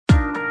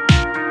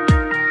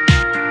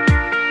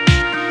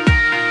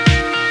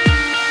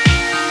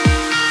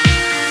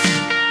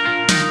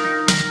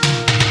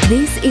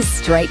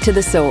Straight to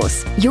the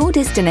Source, your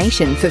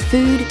destination for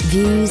food,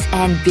 views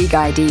and big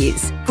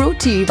ideas. Brought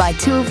to you by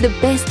two of the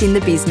best in the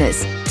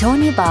business,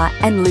 Tonya Barr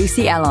and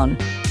Lucy Allon.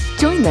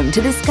 Join them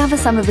to discover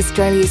some of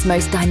Australia's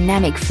most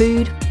dynamic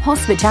food,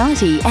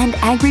 hospitality and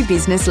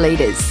agribusiness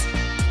leaders.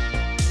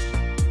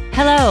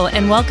 Hello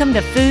and welcome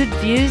to Food,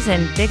 Views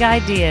and Big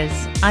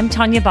Ideas. I'm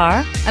Tonya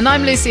Barr. And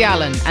I'm Lucy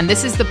Allon, and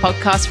this is the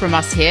podcast from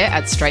us here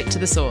at Straight to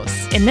the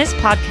Source. In this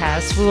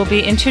podcast, we will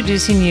be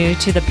introducing you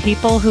to the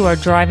people who are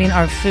driving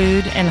our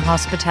food and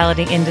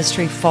hospitality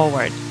industry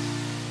forward.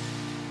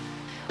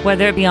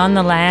 Whether it be on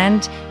the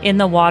land, in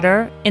the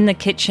water, in the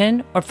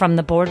kitchen, or from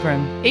the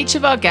boardroom. Each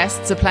of our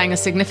guests are playing a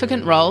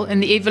significant role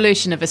in the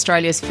evolution of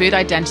Australia's food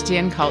identity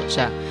and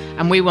culture,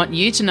 and we want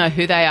you to know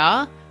who they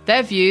are,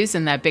 their views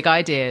and their big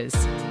ideas.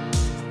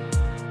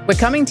 We're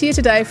coming to you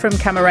today from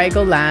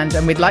Camaragal land,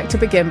 and we'd like to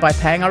begin by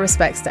paying our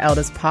respects to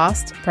elders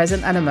past,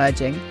 present and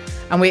emerging,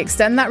 and we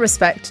extend that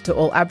respect to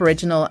all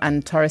Aboriginal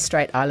and Torres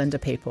Strait Islander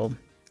people.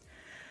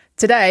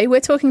 Today, we're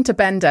talking to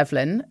Ben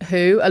Devlin,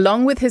 who,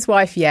 along with his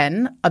wife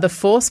Yen, are the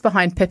force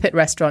behind Pipit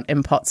restaurant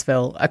in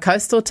Pottsville, a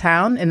coastal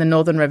town in the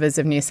Northern Rivers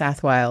of New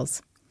South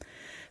Wales.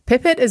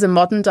 Pipit is a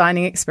modern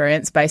dining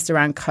experience based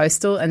around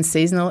coastal and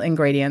seasonal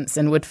ingredients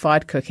and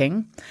wood-fired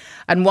cooking,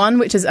 and one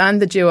which has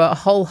earned the duo a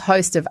whole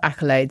host of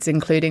accolades,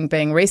 including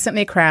being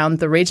recently crowned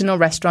the Regional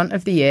Restaurant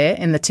of the Year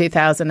in the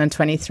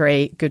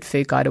 2023 Good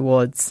Food Guide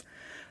Awards.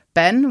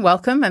 Ben,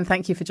 welcome and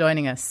thank you for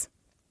joining us.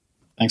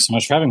 Thanks so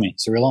much for having me.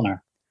 It's a real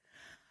honour.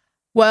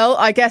 Well,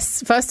 I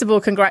guess, first of all,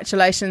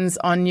 congratulations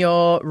on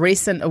your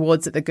recent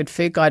awards at the Good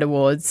Food Guide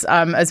Awards,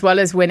 as well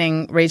as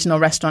winning Regional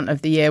Restaurant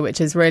of the Year,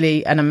 which is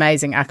really an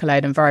amazing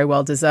accolade and very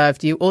well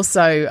deserved. You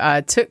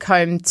also took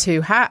home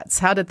 2 hats.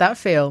 How did that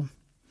feel?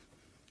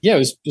 Yeah,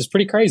 it was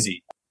pretty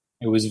crazy.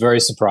 It was very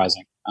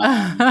surprising.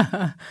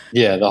 The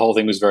whole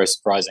thing was very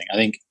surprising. I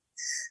think,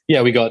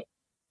 we got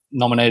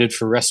nominated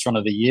for Restaurant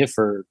of the Year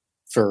for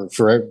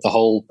the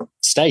whole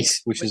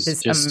state, which is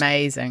just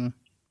amazing,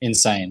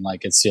 insane.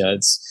 Like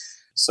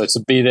so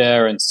to be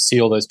there and to see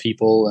all those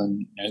people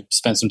and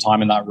spend some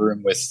time in that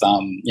room with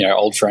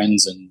old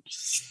friends, and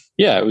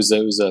it was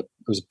a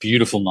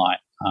beautiful night.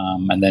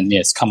 And then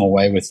it's come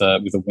away with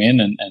a win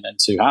and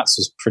 2 hats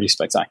was pretty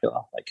spectacular.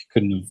 Like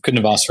couldn't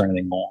have asked for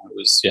anything more.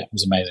 It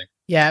was amazing.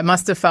 Yeah, it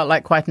must have felt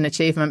like quite an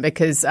achievement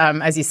because,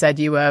 as you said,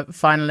 you were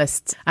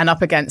finalists and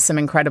up against some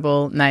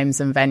incredible names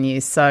and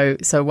venues.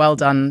 So well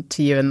done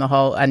to you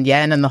and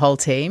Yen and the whole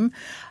team.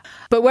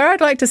 But where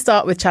I'd like to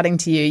start with chatting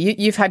to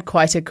you've had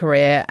quite a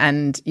career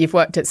and you've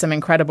worked at some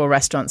incredible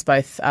restaurants,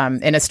 both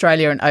in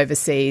Australia and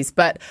overseas.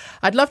 But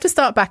I'd love to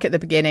start back at the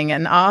beginning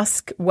and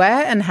ask,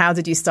 where and how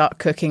did you start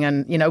cooking?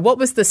 And, what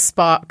was the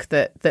spark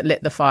that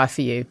lit the fire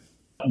for you?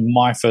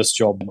 My first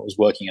job was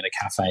working at a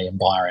cafe in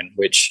Byron,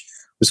 which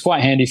was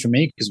quite handy for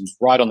me because it was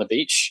right on the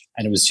beach,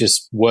 and it was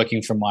just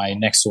working for my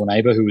next door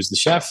neighbor who was the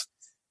chef,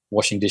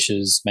 washing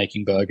dishes,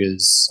 making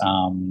burgers.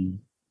 I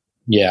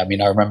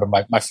remember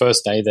my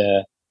first day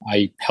there,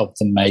 I helped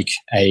them make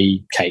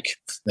a cake.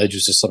 They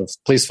just sort of,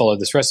 please follow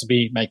this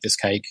recipe, make this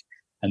cake.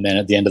 And then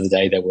at the end of the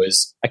day, there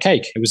was a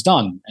cake. It was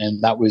done. And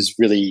that was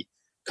really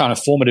kind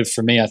of formative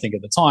for me, I think,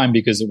 at the time,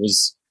 because it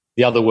was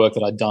the other work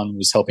that I'd done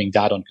was helping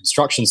Dad on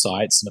construction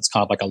sites. And it's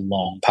kind of like a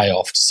long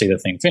payoff to see the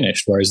thing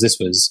finished. Whereas this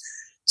was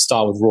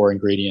start with raw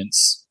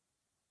ingredients,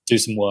 do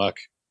some work.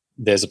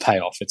 There's a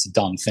payoff. It's a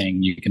done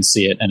thing. You can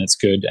see it and it's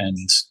good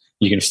and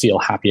you can feel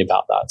happy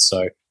about that.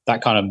 So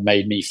that kind of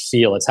made me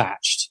feel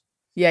attached.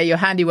 Yeah, your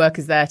handiwork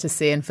is there to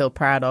see and feel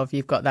proud of.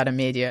 You've got that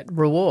immediate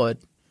reward.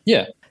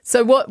 Yeah.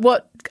 So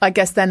what I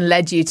guess then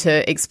led you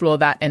to explore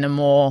that in a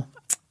more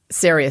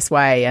serious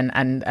way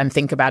and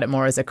think about it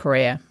more as a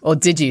career? Or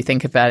did you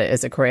think about it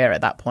as a career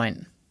at that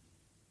point?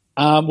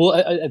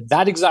 At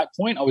that exact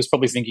point, I was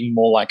probably thinking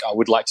more like I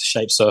would like to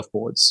shape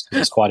surfboards. I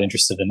was quite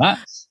interested in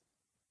that.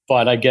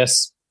 But I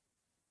guess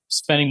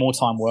spending more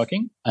time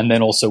working and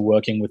then also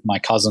working with my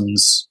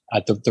cousins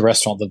at the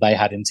restaurant that they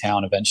had in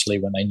town eventually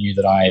when they knew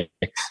that I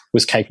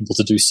was capable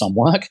to do some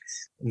work,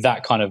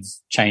 that kind of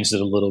changed it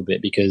a little bit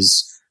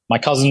because my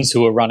cousins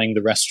who were running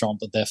the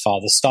restaurant that their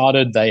father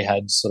started, they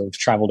had sort of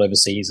traveled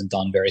overseas and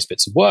done various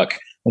bits of work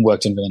and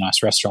worked in really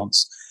nice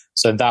restaurants.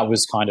 So that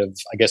was kind of,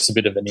 I guess, a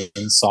bit of an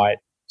insight,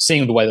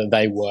 seeing the way that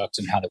they worked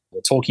and how they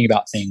were talking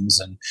about things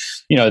and,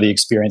 the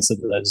experience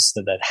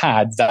that they'd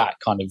had, that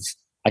kind of,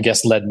 I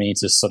guess, led me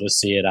to sort of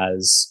see it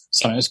as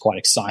something that was quite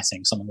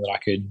exciting, something that I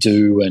could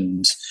do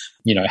and,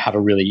 have a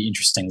really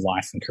interesting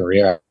life and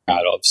career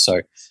out of.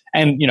 So,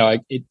 and,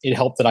 it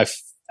helped that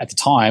at the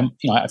time,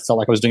 I felt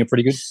like I was doing a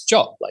pretty good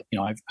job. Like,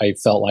 I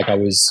felt like I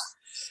was,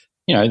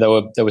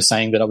 they were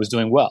saying that I was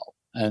doing well.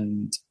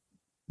 And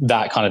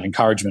that kind of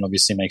encouragement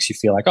obviously makes you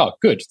feel like, oh,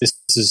 good. This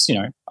is,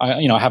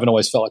 I haven't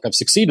always felt like I've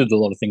succeeded at a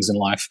lot of things in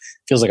life.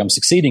 Feels like I'm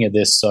succeeding at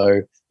this.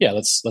 So yeah,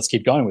 let's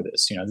keep going with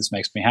this. This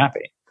makes me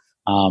happy.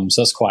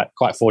 So that's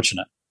quite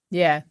fortunate.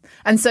 Yeah.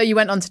 And so you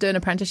went on to do an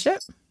apprenticeship?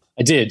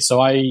 I did. So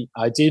I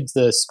did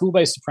the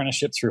school-based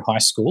apprenticeship through high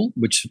school,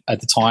 which at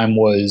the time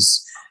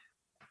was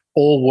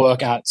all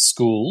work at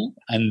school,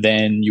 and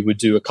then you would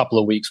do a couple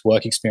of weeks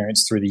work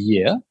experience through the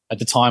year. At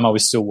the time, I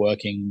was still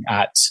working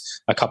at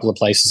a couple of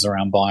places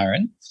around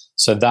Byron.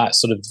 So that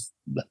sort of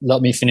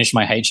let me finish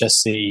my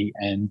HSC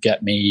and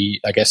get me,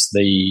 I guess,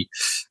 the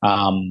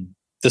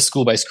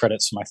school-based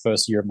credits for my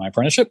first year of my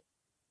apprenticeship.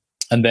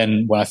 And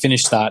then when I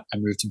finished that, I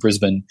moved to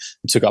Brisbane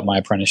and took up my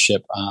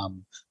apprenticeship,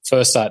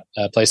 first at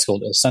a place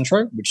called El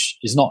Centro, which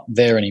is not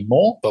there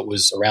anymore, but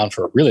was around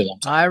for a really long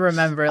time. I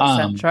remember El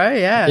Centro,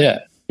 yeah.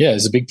 Yeah,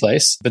 it's a big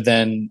place. But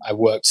then I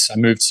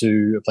moved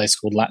to a place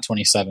called Lat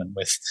 27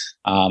 with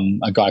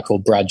a guy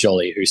called Brad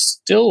Jolly, who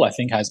still, I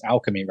think, has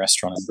Alchemy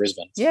restaurant in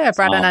Brisbane. Yeah,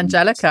 Brad and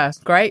Angelica,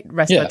 great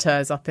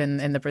restaurateurs up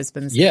in the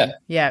Brisbane scene.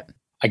 Yeah.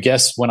 I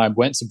guess when I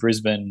went to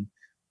Brisbane,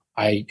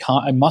 I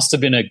must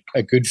have been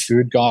a good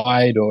food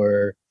guide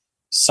or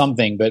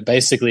something, but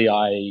basically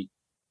I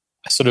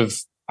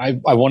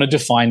wanted to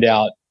find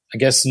out, I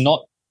guess,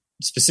 not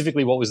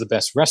specifically what was the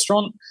best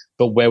restaurant,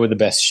 but where were the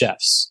best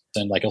chefs.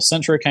 And like El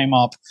Centro came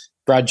up,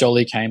 Brad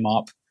Jolly came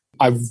up.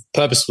 I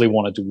purposefully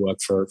wanted to work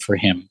for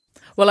him.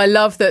 Well, I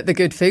love that the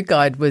Good Food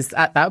Guide was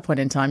at that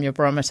point in time your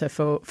barometer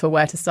for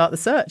where to start the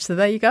search. So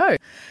there you go.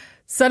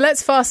 So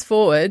let's fast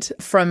forward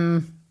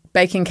from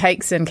baking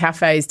cakes in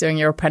cafes, doing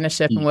your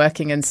apprenticeship and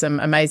working in some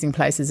amazing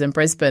places in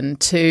Brisbane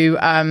to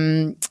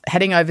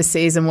heading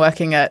overseas and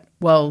working at,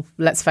 well,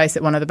 let's face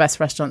it, one of the best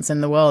restaurants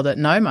in the world at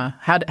Noma.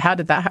 How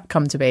did that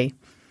come to be?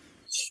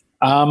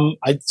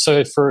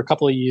 So for a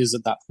couple of years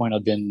at that point,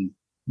 I'd been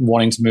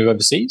wanting to move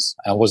overseas.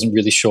 I wasn't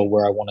really sure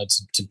where I wanted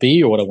to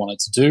be or what I wanted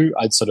to do.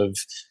 I'd sort of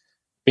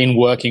been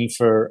working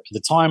at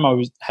the time,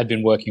 had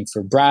been working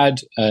for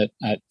Brad at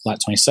Lat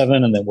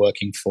 27 and then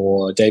working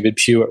for David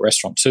Pugh at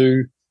Restaurant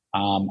 2.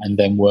 And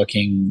then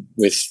working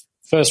with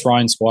first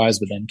Ryan Squires,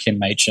 but then Kim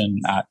Machin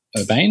at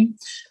Urbane.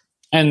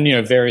 And,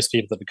 various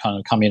people that had kind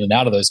of come in and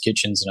out of those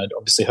kitchens. And I'd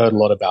obviously heard a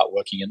lot about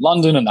working in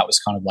London, and that was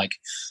kind of like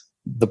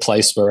the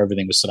place where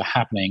everything was sort of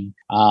happening.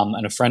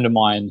 And a friend of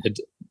mine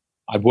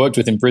I'd worked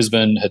with in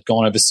Brisbane, had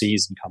gone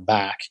overseas and come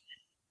back.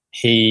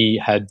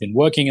 He had been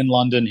working in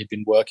London. He'd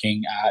been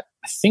working I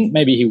think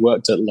maybe he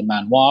worked at Le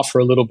Manoir for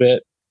a little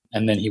bit.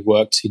 And then he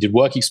did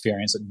work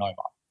experience at Noma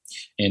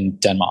in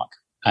Denmark.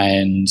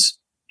 And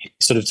he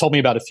sort of told me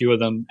about a few of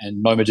them,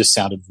 and Noma just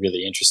sounded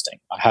really interesting.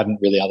 I hadn't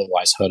really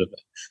otherwise heard of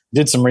it.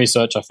 Did some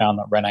research. I found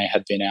that Renee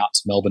had been out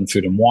to Melbourne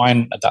Food and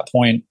Wine at that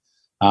point.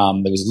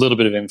 There was a little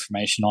bit of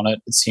information on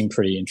it. It seemed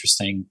pretty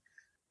interesting.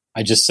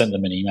 I just sent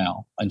them an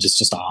email and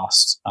just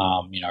asked,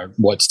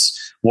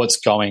 what's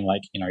going,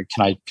 like,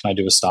 can I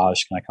do a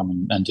stage? Can I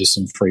come and do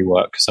some free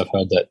work? Because I've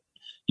heard that,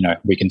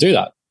 we can do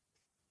that.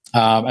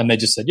 And they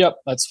just said, yep,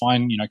 that's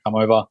fine. Come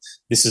over.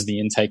 This is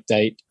the intake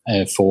date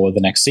for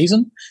the next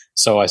season.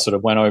 So I sort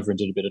of went over and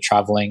did a bit of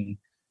traveling.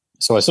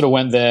 So I sort of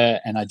went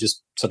there and I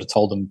just sort of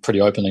told them pretty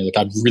openly, look,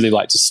 I'd really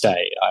like to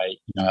stay.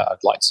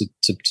 I'd like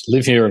to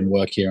live here and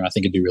work here, and I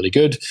think it'd be really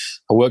good.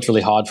 I worked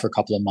really hard for a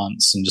couple of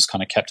months and just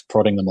kind of kept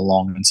prodding them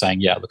along and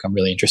saying, yeah, look, I'm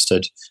really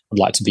interested. I'd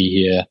like to be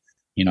here,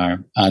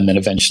 and then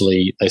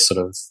eventually they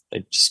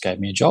just gave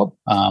me a job.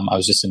 I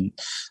was just in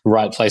the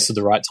right place at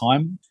the right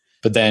time.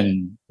 But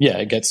then,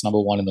 it gets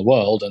number one in the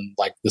world, and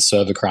like the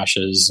server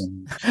crashes,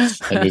 and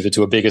they move it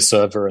to a bigger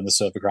server, and the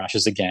server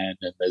crashes again,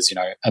 and there's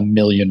a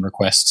million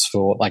requests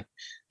for, like,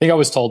 I think I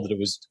was told that it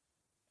was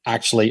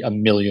actually a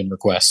million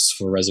requests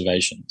for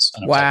reservations,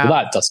 and I was like,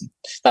 well,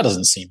 that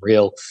doesn't seem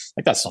real.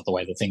 Like, that's not the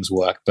way that things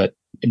work, but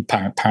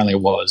apparently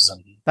it was,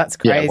 and that's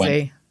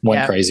crazy.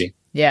 Went crazy.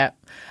 Yeah.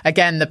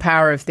 Again, the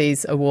power of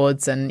these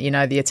awards and,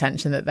 the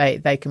attention that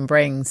they can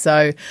bring.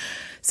 So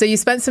you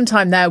spent some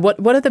time there.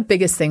 What are the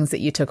biggest things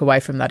that you took away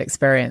from that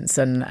experience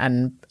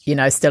and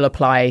still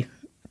apply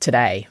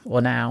today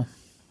or now?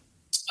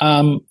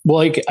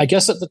 Well, I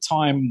guess at the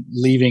time,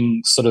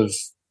 leaving sort of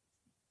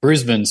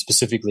Brisbane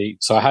specifically,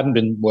 so I hadn't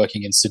been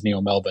working in Sydney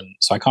or Melbourne,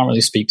 so I can't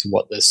really speak to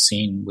what the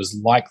scene was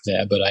like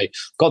there, but I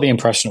got the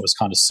impression it was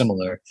kind of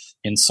similar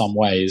in some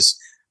ways.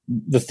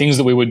 The things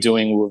that we were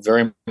doing were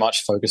very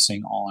much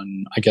focusing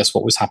on, I guess,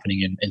 what was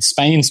happening in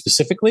Spain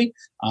specifically,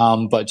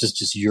 but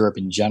just Europe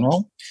in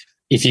general.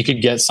 If you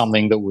could get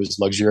something that was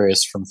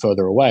luxurious from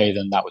further away,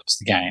 then that was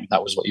the game.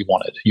 That was what you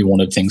wanted. You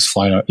wanted things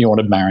flown. You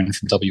wanted Marin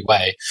from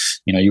WA.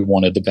 You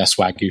wanted the best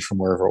Wagyu from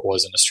wherever it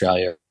was in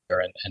Australia,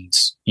 and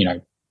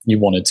you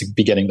wanted to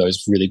be getting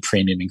those really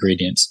premium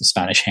ingredients,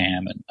 Spanish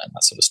ham and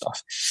that sort of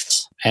stuff.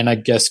 And I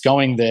guess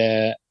going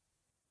there,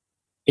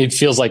 it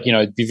feels like,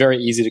 it'd be very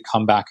easy to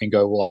come back and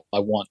go, well, I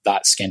want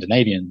that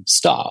Scandinavian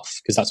stuff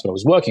because that's what I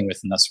was working with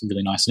and that's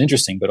really nice and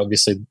interesting. But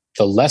obviously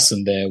the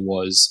lesson there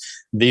was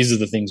these are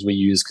the things we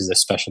use because they're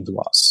special to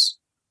us.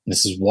 And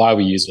this is why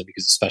we use it,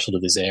 because it's special to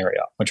this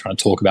area. We're trying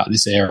to talk about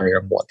this area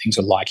and what things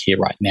are like here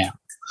right now.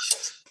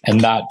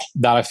 And that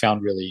I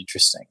found really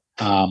interesting.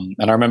 And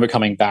I remember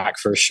coming back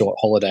for a short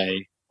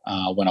holiday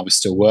when I was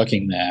still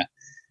working there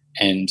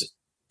and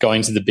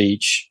going to the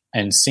beach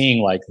and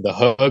seeing like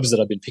the herbs that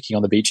I'd been picking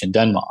on the beach in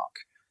Denmark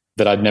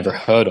that I'd never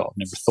heard of,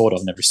 never thought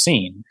of, never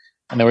seen.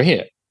 And they were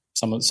here.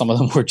 Some of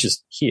them were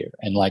just here.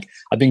 And like,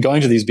 I'd been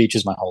going to these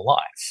beaches my whole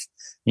life.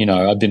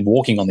 I've been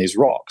walking on these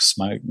rocks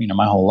my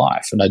whole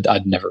life, and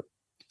I'd never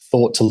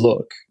thought to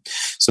look.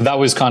 So that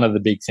was kind of the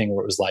big thing,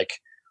 where it was like,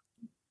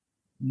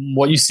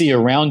 what you see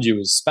around you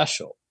is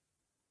special.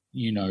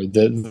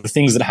 The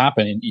things that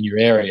happen in your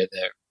area,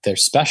 they're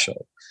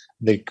special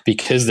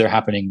because they're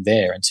happening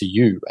there and to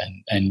you.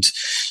 And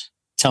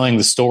telling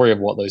the story of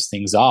what those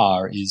things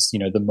are is,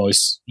 the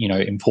most,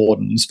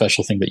 important and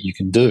special thing that you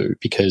can do,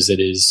 because it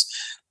is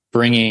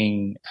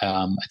bringing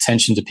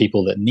attention to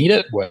people that need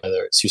it,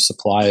 whether it's your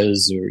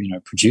suppliers or,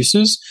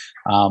 producers,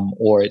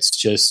 or it's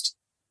just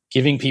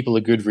giving people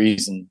a good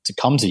reason to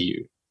come to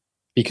you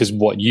because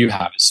what you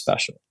have is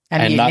special.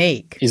 And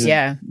unique. That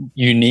isn't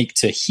unique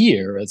to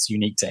here, it's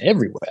unique to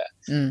everywhere.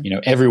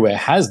 Everywhere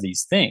has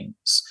these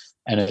things,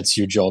 and it's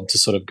your job to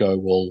sort of go,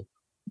 well,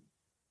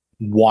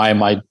 why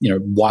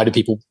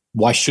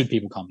should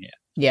people come here?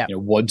 Yeah.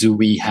 What do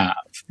we have?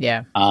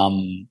 Yeah.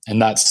 And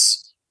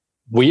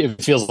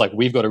it feels like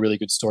we've got a really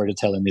good story to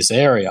tell in this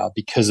area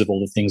because of all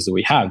the things that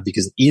we have,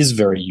 because it is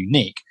very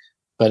unique.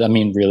 But I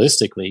mean,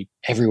 realistically,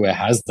 everywhere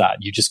has that.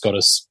 You just got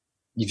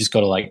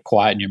to like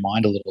quieten your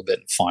mind a little bit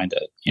and find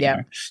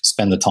it,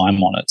 spend the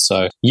time on it.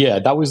 So yeah,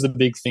 that was the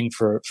big thing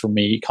for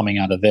me coming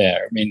out of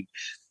there. I mean,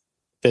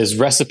 there's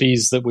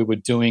recipes that we were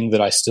doing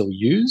that I still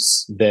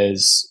use.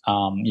 There's,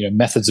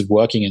 methods of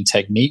working and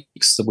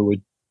techniques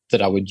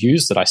that I would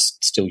use that I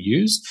still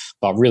use.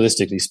 But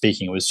realistically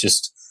speaking, it was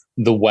just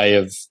the way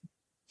of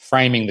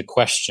framing the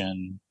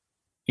question,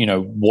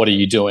 what are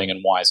you doing and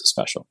why is it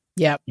special?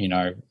 Yeah.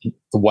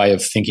 The way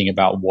of thinking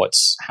about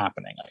what's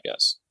happening, I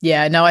guess.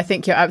 Yeah, no, I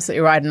think you're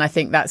absolutely right. And I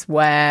think that's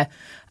where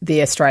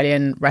the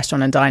Australian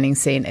restaurant and dining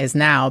scene is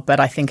now. But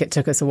I think it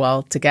took us a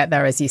while to get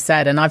there, as you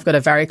said. And I've got a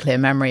very clear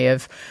memory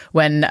of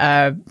when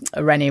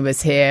Rennie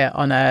was here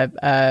on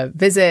a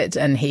visit,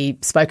 and he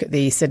spoke at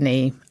the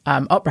Sydney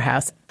Opera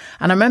House.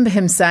 And I remember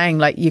him saying,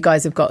 like, you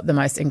guys have got the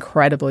most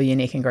incredible,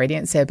 unique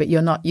ingredients here, but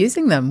you're not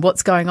using them.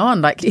 What's going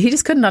on? Like, he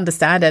just couldn't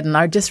understand it. And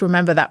I just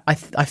remember that I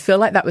feel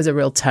like that was a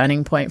real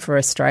turning point for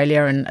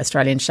Australia and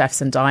Australian chefs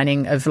and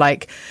dining, of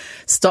like,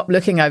 stop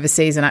looking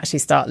overseas and actually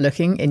start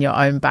looking in your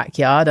own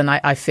backyard. And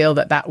I feel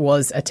that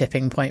was a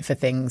tipping point for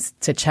things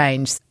to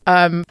change.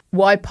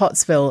 Why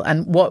Pottsville,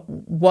 and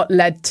what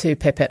led to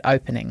Pipit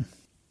opening?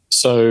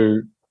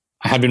 So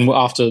I had been,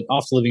 after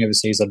living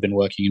overseas, I'd been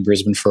working in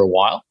Brisbane for a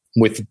while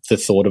with the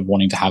thought of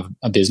wanting to have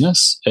a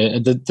business.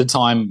 At the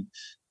time,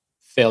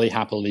 fairly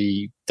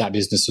happily, that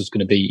business was going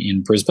to be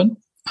in Brisbane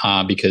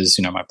because,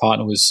 my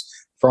partner was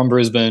from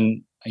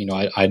Brisbane.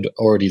 I'd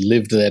already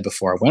lived there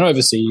before I went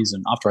overseas,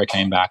 and after I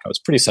came back, I was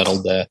pretty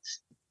settled there.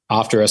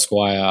 After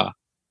Esquire,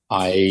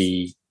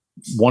 I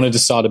wanted to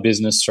start a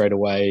business straight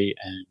away,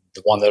 and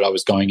the one that I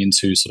was going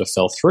into sort of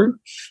fell through,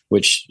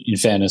 which in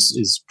fairness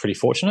is pretty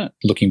fortunate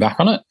looking back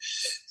on it.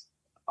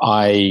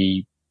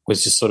 I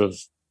was just sort of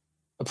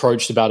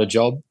approached about a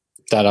job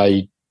that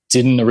I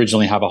didn't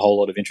originally have a whole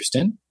lot of interest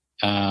in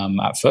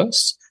at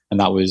first, and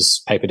that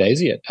was Paper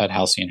Daisy at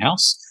Halcyon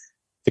House.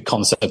 The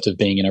concept of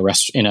being in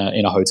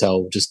a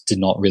hotel just did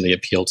not really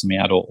appeal to me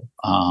at all.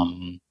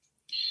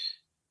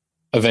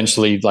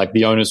 Eventually, like,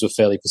 the owners were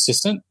fairly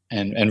persistent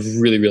and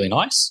really, really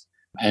nice,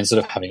 and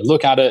sort of having a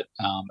look at it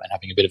and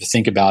having a bit of a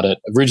think about it.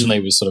 Originally,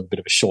 it was sort of a bit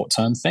of a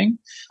short-term thing,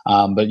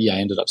 but yeah, I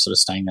ended up sort of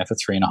staying there for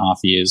 3.5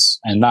 years,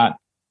 and that,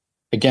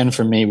 again,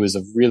 for me, was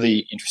a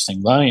really interesting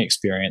learning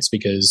experience,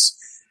 because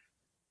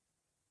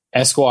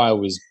Esquire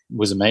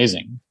was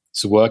amazing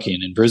to work in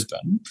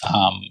Brisbane,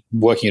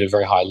 working at a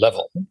very high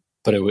level,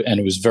 but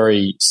it was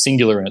very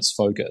singular in its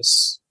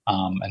focus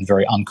and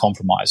very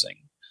uncompromising.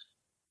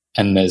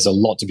 And there's a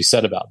lot to be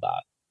said about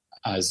that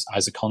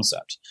as a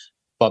concept.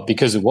 But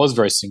because it was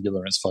very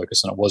singular in its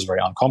focus and it was very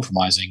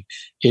uncompromising,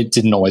 it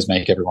didn't always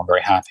make everyone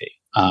very happy.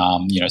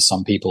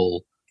 Some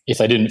people, if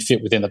they didn't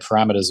fit within the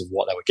parameters of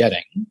what they were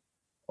getting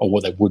or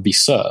what they would be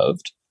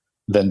served,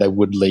 then they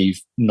would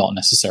leave not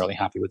necessarily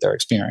happy with their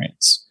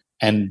experience.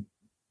 And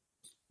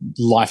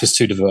life is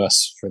too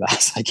diverse for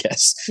that, I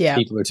guess. Yeah.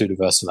 People are too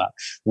diverse for that.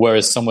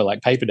 Whereas somewhere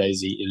like Paper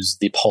Daisy is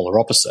the polar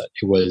opposite.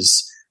 It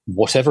was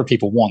whatever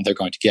people want, they're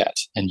going to get,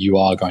 and you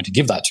are going to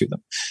give that to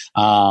them.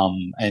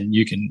 And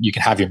you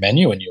can have your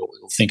menu, and you'll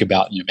think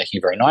about making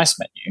a very nice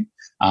menu.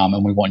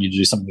 And we want you to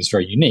do something that's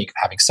very unique.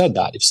 Having said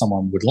that, if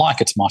someone would like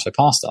a tomato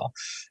pasta,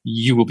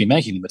 you will be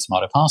making them a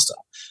tomato pasta.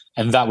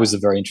 And that was a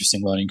very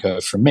interesting learning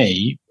curve for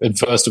me. At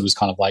first, it was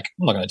kind of like,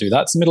 I'm not going to do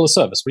that. It's the middle of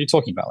service. What are you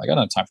talking about? Like, I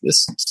don't have time for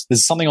this.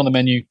 There's something on the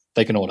menu.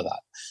 They can order that.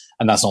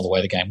 And that's not the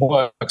way the game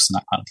works in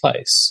that kind of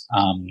place.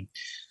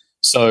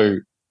 So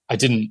I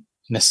didn't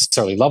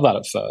necessarily love that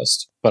at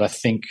first, but I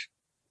think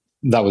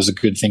that was a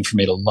good thing for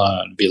me to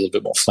learn, be a little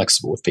bit more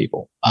flexible with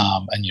people,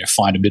 and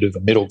find a bit of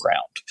a middle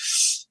ground.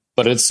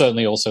 But it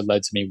certainly also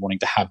led to me wanting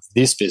to have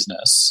this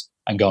business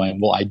and going,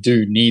 well, I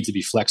do need to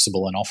be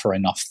flexible and offer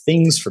enough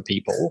things for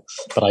people,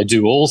 but I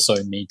do also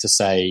need to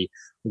say,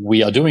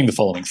 we are doing the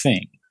following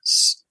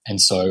things.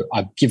 And so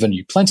I've given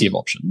you plenty of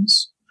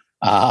options,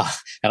 and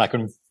I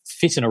can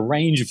fit in a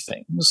range of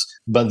things,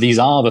 but these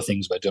are the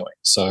things we're doing.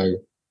 So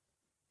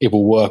it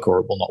will work or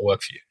it will not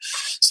work for you.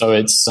 So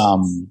it's,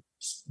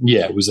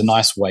 yeah, it was a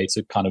nice way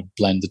to kind of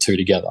blend the two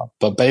together.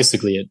 But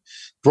basically, it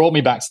brought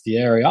me back to the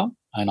area,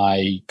 and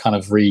I kind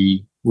of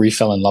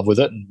fell in love with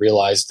it and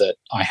realized that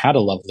I had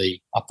a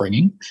lovely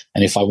upbringing.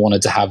 And if I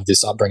wanted to have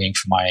this upbringing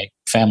for my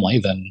family,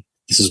 then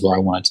this is where I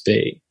wanted to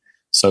be.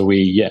 So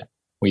we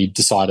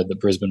decided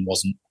that Brisbane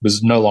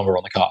was no longer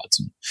on the cards,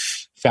 and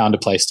found a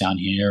place down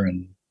here.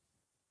 And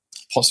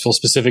Pottsville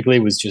specifically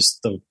was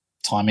just, the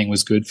timing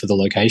was good for the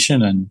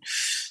location, and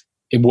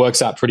it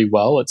works out pretty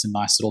well. It's a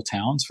nice little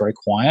town. It's very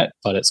quiet,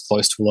 but it's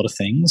close to a lot of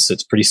things.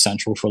 It's pretty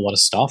central for a lot of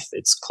stuff.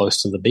 It's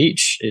close to the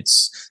beach.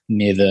 It's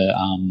near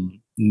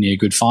near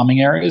good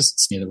farming areas.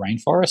 It's near the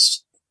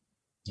rainforest.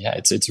 Yeah,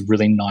 it's a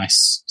really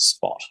nice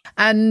spot.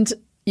 And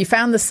you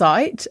found the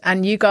site,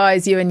 and you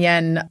and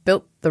Yen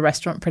built the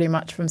restaurant pretty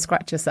much from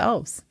scratch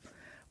yourselves.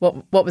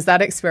 What was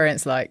that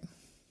experience like?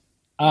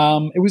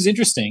 It was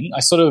interesting.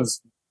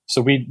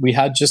 We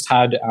had just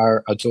had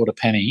our daughter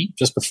Penny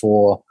just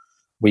before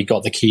we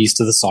got the keys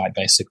to the site,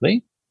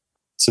 basically.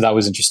 So that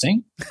was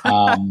interesting.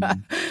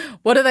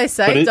 What do they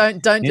say?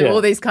 Don't do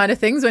all these kind of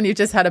things when you've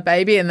just had a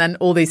baby and then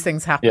all these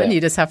things happen. Yeah. You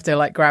just have to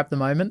like grab the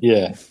moment.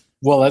 Yeah.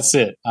 Well, that's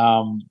it.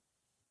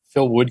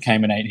 Phil Wood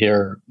came and ate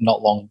here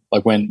not long,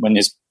 like when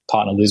his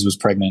partner Liz was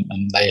pregnant,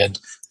 and they had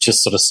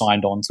just sort of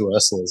signed on to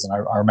Ursula's.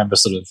 And I remember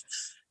sort of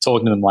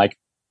talking to them like,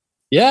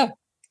 yeah,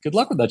 good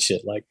luck with that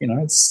shit. Like,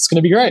 it's going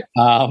to be great.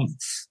 But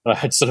I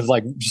had sort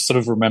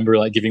of remember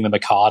like giving them a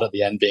card at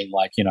the end being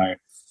like,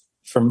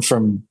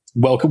 from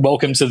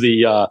welcome to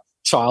the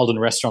child and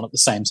restaurant at the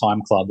same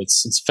time club.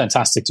 It's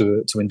fantastic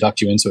to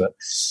induct you into it.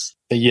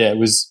 But yeah,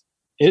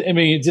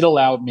 it did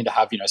allow me to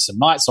have, some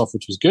nights off,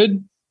 which was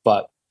good.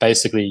 But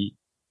basically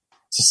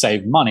to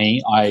save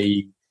money,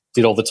 I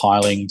did all the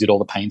tiling, did all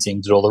the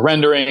painting, did all the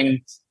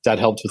rendering. Dad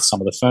helped with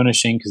some of the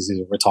furnishing because he's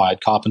a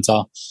retired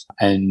carpenter.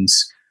 And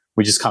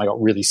we just kind of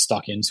got really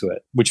stuck into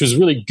it, which was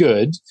really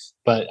good.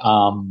 But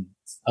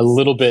a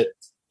little bit,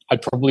 I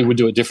probably would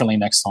do it differently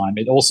next time.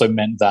 It also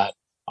meant that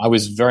I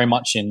was very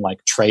much in like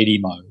tradie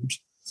mode.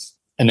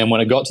 And then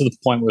when it got to the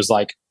point where it was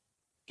like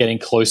getting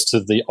close to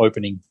the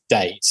opening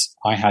date,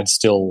 I had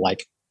still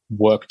like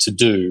work to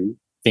do,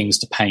 things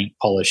to paint,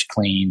 polish,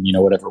 clean,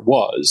 whatever it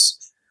was.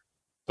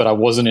 But I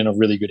wasn't in a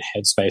really good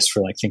headspace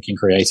for like thinking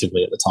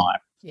creatively at the time.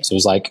 Yeah. So it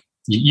was like,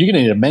 you're going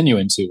to need a menu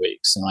in 2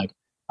 weeks. And like,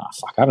 I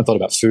haven't thought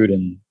about food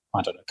in,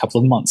 I don't know, a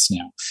couple of months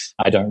now.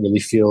 I don't really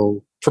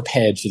feel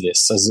prepared for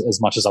this as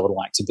much as I would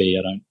like to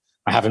be.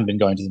 I haven't been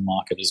going to the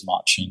market as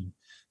much. And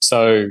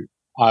so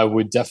I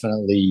would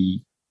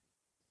definitely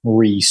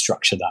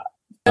restructure that.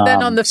 But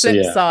then on the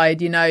flip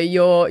side,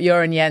 your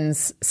and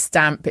Yen's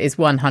stamp is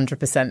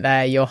 100%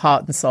 there. Your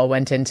heart and soul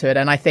went into it.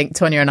 And I think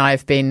Tonya and I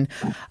have been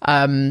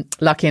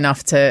lucky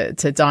enough to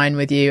dine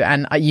with you,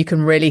 and you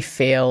can really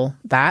feel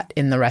that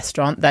in the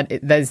restaurant,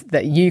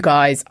 that you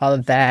guys are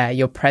there.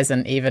 You're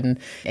present even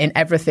in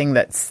everything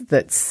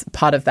that's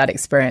part of that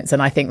experience.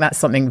 And I think that's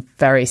something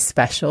very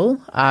special.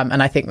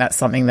 And I think that's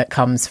something that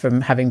comes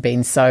from having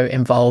been so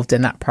involved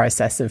in that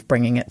process of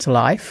bringing it to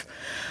life.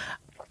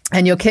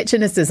 And your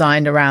kitchen is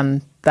designed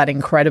around that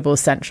incredible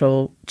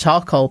central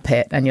charcoal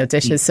pit, and your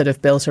dishes sort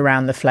of built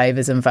around the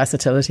flavours and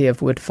versatility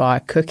of wood fire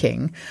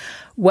cooking.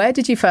 Where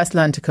did you first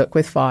learn to cook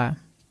with fire?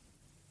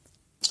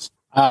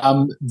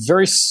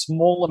 Very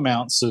small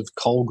amounts of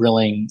coal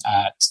grilling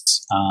at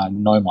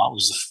Noma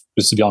was,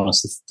 to be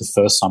honest, the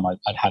first time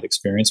I'd had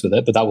experience with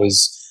it. But that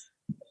was,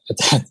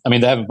 they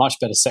have a much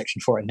better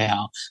section for it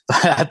now.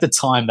 But at the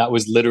time, that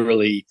was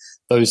literally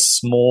those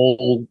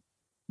small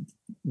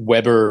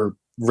Weber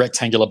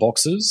rectangular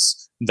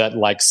boxes that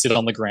like sit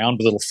on the ground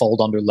with little fold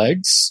under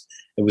legs.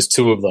 It was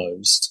 2 of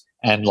those,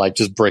 and like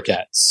just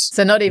briquettes.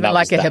 So not even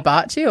like a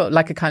hibachi, or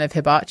like a kind of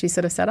hibachi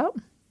sort of setup?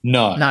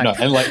 No.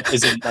 And like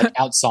is it like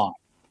outside,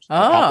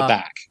 out the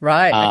back?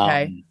 Right.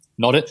 Okay.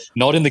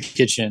 Not in the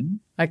kitchen.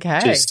 Okay.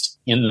 Just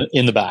in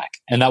the back,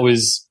 and that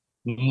was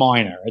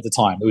minor at the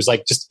time. It was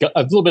like just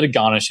a little bit of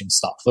garnishing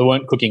stuff. They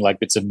weren't cooking like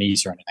bits of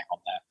meat or anything on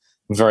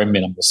there. Very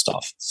minimal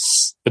stuff,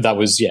 but that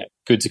was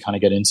good to kind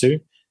of get into.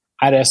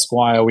 At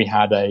Esquire, we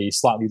had a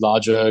slightly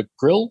larger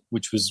grill,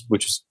 which was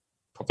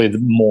probably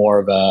more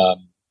of a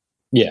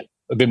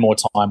bit more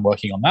time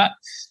working on that.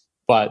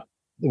 But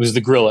it was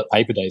the grill at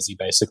Paper Daisy,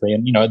 basically.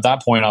 And at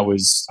that point, I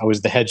was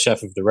the head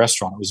chef of the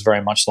restaurant. It was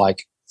very much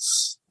like,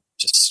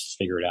 just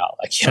figure it out.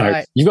 Like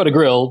right. You've got a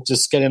grill,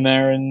 just get in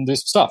there and do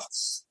some stuff.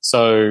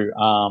 So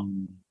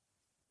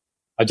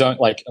I don't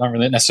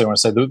really necessarily want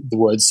to say the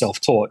word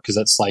self-taught, because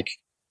that's like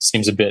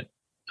seems a bit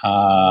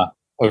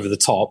over the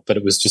top. But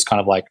it was just kind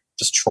of like,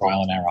 just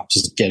trial and error,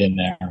 just get in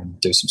there and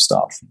do some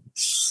stuff.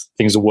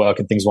 Things will work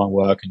and things won't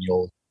work, and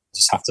you'll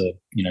just have to,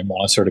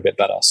 monitor it a bit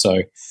better.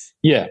 So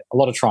a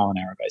lot of trial and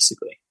error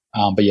basically.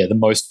 But the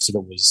most of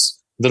it was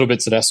little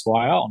bits at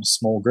Esquire on a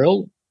small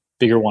grill,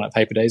 bigger one at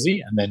Paper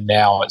Daisy. And then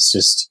now it's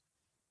just,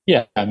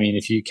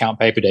 if you count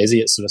Paper Daisy,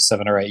 it's sort of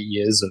 7 or 8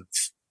 years of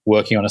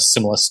working on a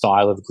similar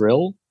style of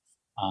grill,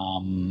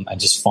 and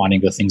just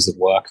finding the things that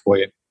work for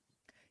you.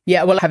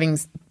 Yeah, well, having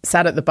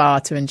sat at the bar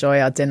to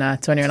enjoy our dinner,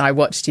 Tonya and I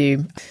watched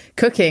you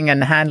cooking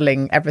and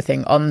handling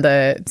everything on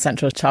the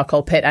central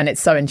charcoal pit. And it's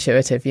so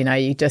intuitive,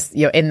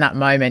 you're in that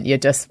moment.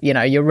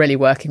 You're really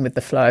working with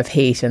the flow of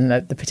heat and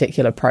the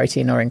particular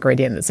protein or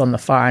ingredient that's on the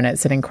fire. And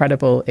it's an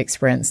incredible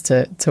experience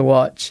to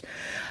watch.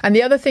 And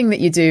the other thing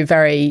that you do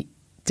very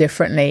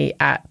differently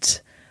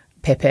at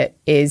Pipit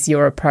is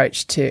your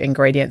approach to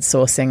ingredient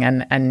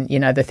sourcing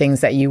and the things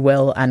that you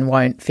will and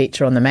won't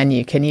feature on the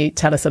menu. Can you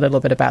tell us a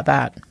little bit about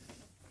that?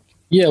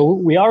 Yeah,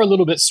 we are a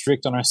little bit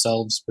strict on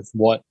ourselves with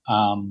what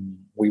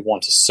we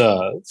want to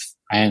serve.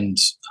 And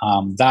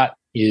that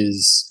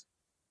is,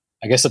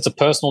 I guess that's a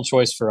personal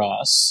choice for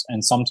us.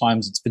 And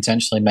sometimes it's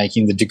potentially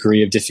making the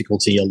degree of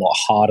difficulty a lot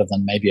harder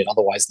than maybe it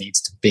otherwise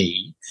needs to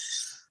be.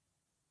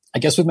 I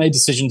guess we've made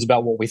decisions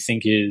about what we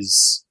think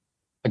is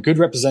a good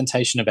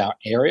representation of our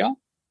area,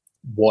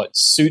 what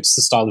suits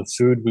the style of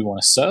food we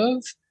want to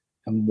serve,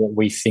 and what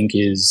we think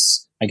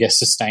is, I guess,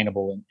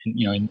 sustainable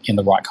in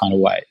the right kind of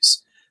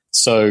ways.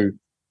 So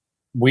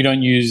we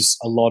don't use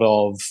a lot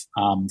of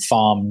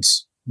farmed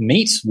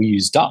meat. We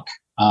use duck.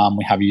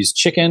 We have used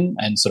chicken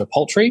and sort of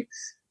poultry.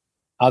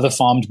 Other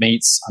farmed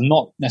meats, I'm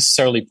not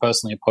necessarily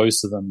personally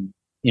opposed to them,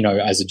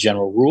 as a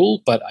general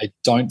rule, but I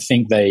don't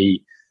think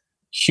they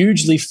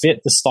hugely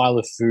fit the style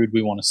of food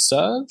we want to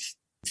serve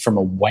from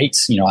a weight,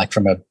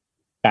 from a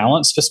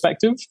balance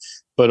perspective.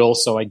 But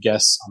also, I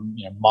guess, I'm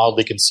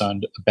mildly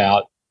concerned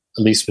about,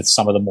 at least with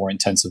some of the more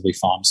intensively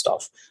farmed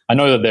stuff. I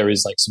know that there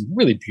is some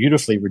really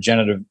beautifully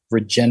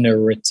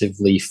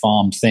regeneratively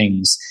farmed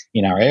things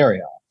in our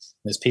area.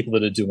 There's people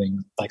that are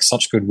doing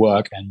such good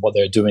work, and what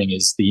they're doing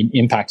is the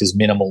impact is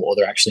minimal, or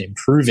they're actually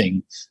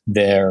improving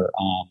their,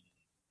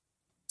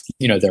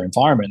 their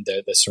environment,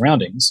 their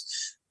surroundings.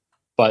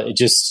 But it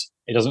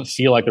doesn't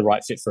feel like the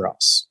right fit for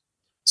us.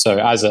 So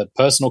as a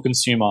personal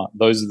consumer,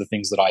 those are the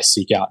things that I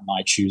seek out and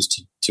I choose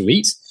to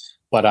eat.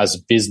 But as a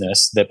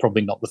business, they're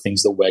probably not the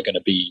things that we're going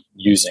to be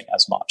using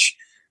as much.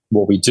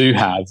 What we do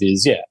have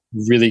is,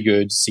 really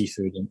good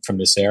seafood from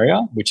this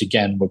area, which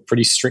again, we're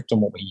pretty strict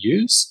on what we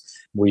use.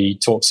 We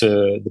talk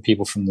to the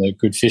people from the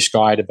Good Fish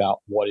Guide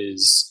about what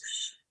is,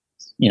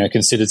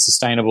 considered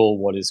sustainable,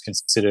 what is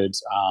considered,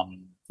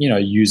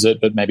 use it,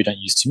 but maybe don't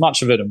use too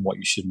much of it, and what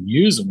you shouldn't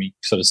use. And we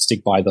sort of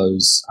stick by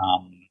those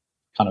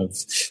kind of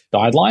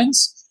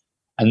guidelines.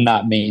 And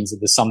that means that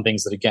there's some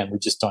things that, again, we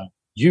just don't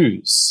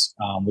use,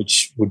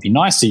 which would be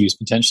nice to use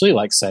potentially,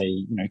 like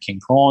say, king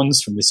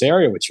prawns from this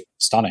area, which are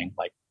stunning,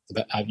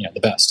 the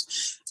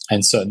best,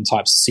 and certain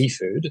types of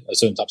seafood, or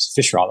certain types of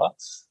fish rather.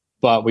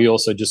 But we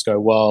also just go,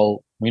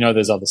 well, we know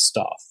there's other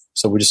stuff,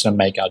 so we're just going to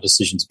make our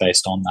decisions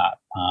based on that.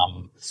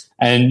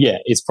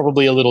 It's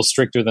probably a little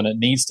stricter than it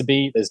needs to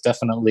be. There's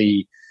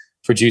definitely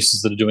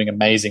producers that are doing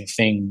amazing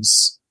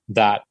things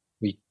that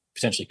we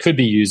potentially could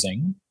be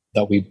using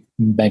that we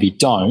maybe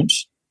don't.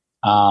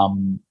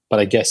 But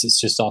I guess it's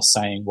just us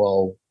saying,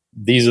 well,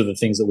 these are the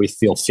things that we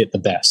feel fit the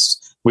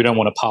best. We don't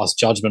want to pass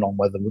judgment on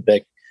whether they're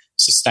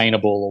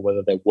sustainable or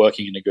whether they're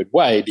working in a good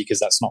way, because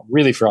that's not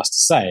really for us to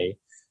say.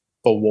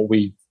 But what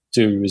we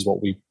do is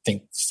what we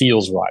think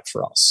feels right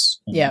for us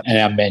and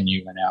our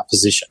menu and our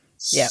position.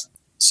 Yeah.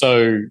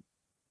 So,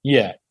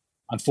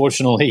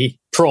 unfortunately,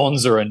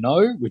 prawns are a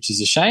no, which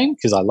is a shame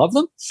because I love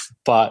them.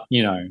 But,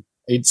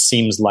 it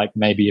seems like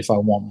maybe if I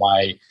want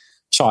my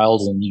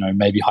child and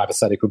maybe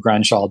hypothetical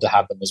grandchild to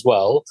have them as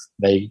well,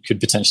 they could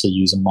potentially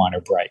use a minor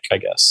break, I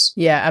guess.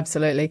 Yeah,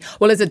 absolutely.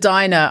 Well, as a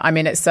diner, I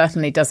mean, it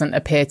certainly doesn't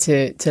appear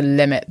to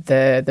limit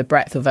the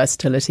breadth or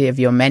versatility of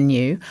your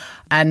menu,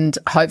 and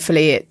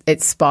hopefully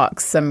it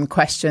sparks some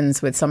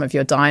questions with some of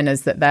your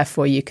diners that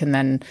therefore you can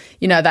then,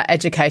 that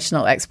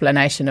educational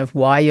explanation of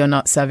why you're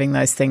not serving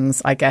those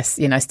things, I guess,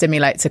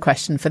 stimulates a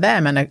question for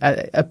them and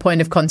a point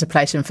of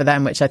contemplation for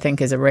them, which I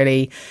think is a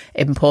really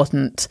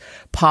important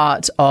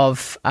part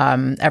of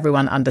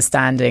everyone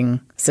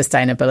understanding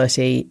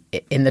sustainability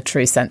in the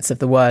true sense of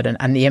the word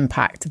and the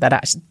impact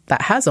that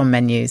has on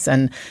menus.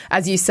 And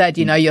as you said,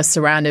 you're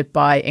surrounded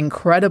by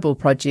incredible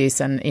produce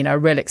and, a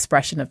real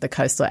expression of the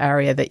coastal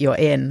area that you're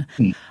in.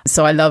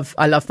 So I love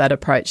that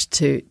approach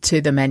to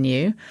the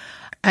menu.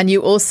 And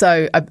you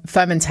also,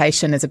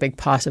 fermentation is a big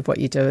part of what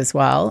you do as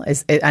well.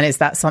 Is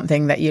that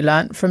something that you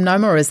learnt from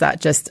Noma, or is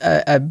that just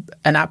an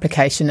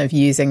application of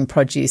using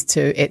produce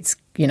to its,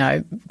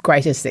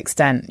 greatest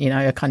extent,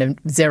 a kind of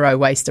zero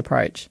waste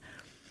approach?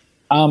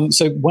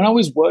 So when I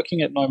was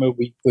working at Noma,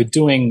 we were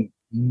doing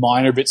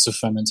minor bits of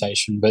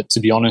fermentation, but to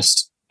be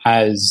honest,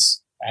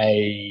 as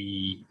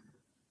a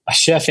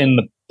chef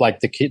in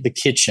the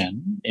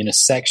kitchen in a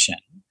section,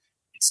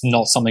 it's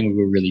not something we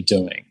were really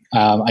doing.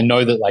 I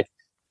know that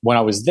when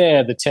I was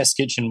there, the test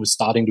kitchen was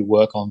starting to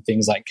work on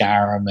things like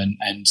garum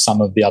and some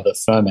of the other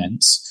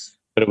ferments,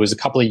 but it was a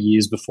couple of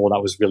years before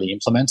that was really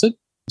implemented.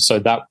 So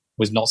that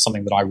was not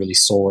something that I really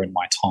saw in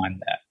my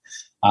time there.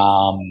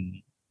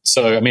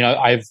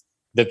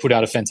 They've put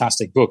out a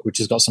fantastic book, which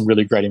has got some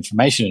really great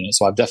information in it.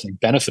 So I've definitely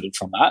benefited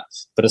from that,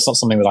 but it's not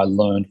something that I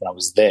learned when I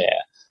was there.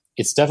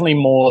 It's definitely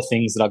more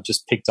things that I've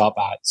just picked up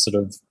at sort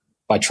of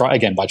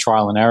by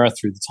trial and error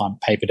through the time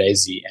Paper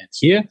Daisy and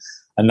here.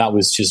 And that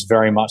was just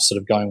very much sort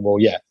of going, well,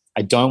 yeah,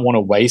 I don't want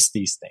to waste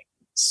these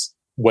things,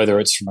 whether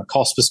it's from a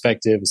cost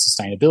perspective, a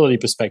sustainability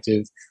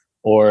perspective,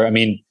 or, I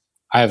mean,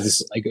 I have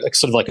this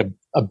sort of like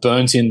a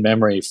burnt-in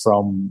memory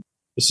from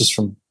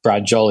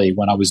Brad Jolly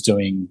when I was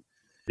doing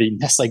the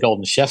Nestle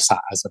Golden Chef's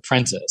Hat as an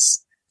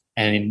apprentice,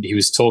 and we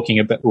were talking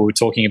about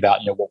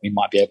what we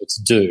might be able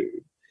to do,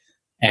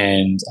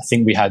 and I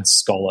think we had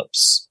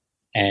scallops,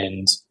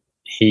 and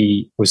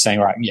he was saying,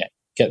 right, yeah,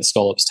 get the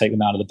scallops, take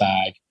them out of the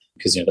bag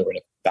because they were in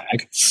a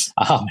bag.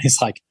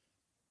 It's like,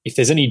 if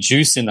there's any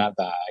juice in that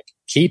bag,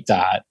 keep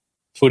that,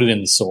 put it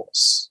in the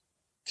sauce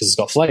because it's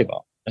got flavor.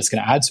 It's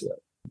going to add to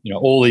it.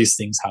 All these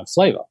things have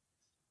flavor.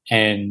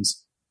 And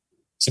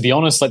to be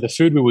honest, like the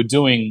food we were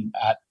doing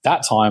at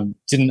that time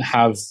didn't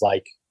have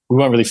we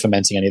weren't really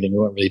fermenting anything. We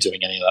weren't really doing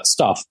any of that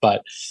stuff.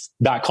 But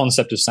that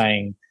concept of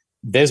saying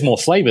there's more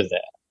flavor there,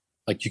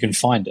 like you can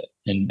find it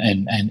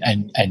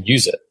and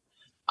use it.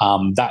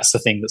 That's the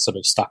thing that sort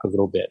of stuck a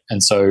little bit.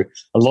 And so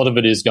a lot of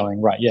it is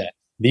going, right, yeah,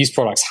 these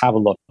products have a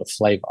lot of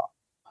flavor.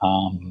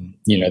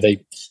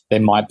 They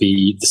might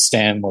be the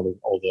stem or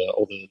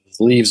the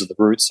leaves or the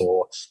roots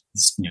or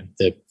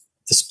the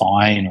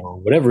spine or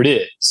whatever it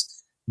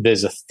is.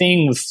 There's a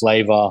thing with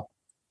flavor,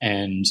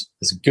 and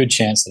there's a good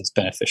chance that it's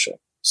beneficial.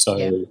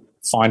 So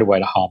find a way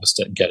to harvest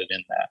it and get it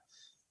in there.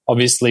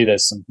 Obviously,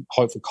 there's some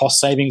hope for cost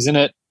savings in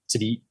it. To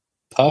be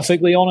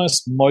perfectly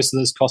honest, most of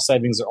those cost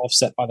savings are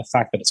offset by the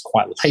fact that it's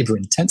quite labor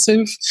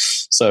intensive.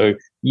 So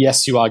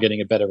yes, you are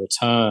getting a better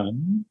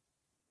return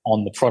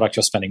on the product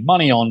you're spending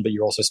money on, but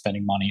you're also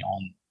spending money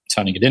on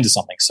turning it into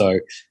something. So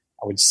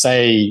I would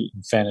say,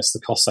 in fairness,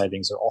 the cost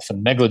savings are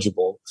often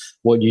negligible.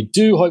 What you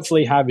do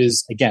hopefully have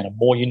is, again, a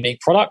more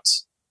unique product.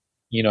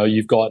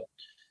 You've got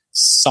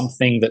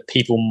something that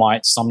people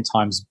might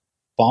sometimes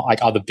buy, like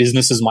other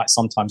businesses might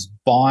sometimes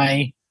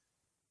buy,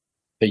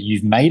 but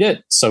you've made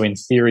it. So in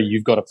theory,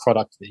 you've got a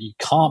product that you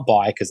can't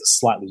buy because it's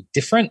slightly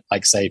different.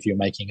 Like say if you're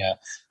making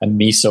a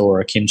miso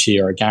or a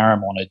kimchi or a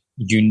garam on a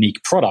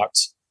unique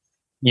product,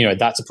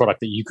 that's a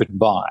product that you couldn't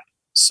buy.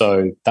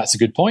 So that's a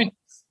good point.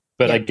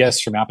 But I guess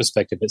from our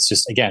perspective, it's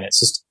just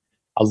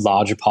a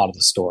larger part of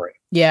the story.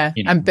 Yeah,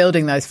 and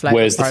building those flavor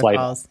Where's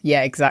profiles.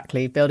 Yeah,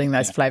 exactly. Building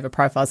those flavor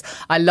profiles.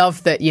 I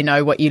love that,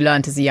 what you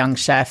learned as a young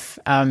chef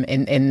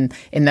in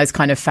those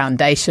kind of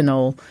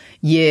foundational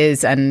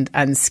years and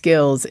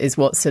skills is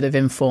what sort of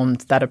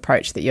informed that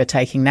approach that you're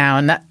taking now.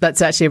 And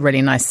that's actually a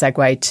really nice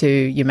segue to,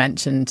 you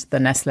mentioned the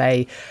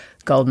Nestle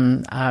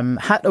Golden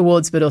Hat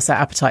Awards, but also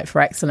Appetite for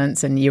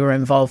Excellence, and you were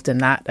involved in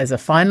that as a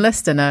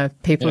finalist and a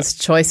People's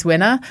Choice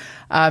winner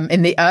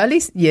in the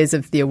early years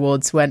of the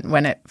awards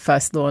when it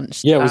first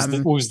launched. Yeah,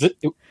 it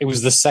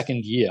was the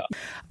second year.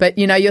 But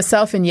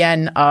yourself and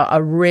Yen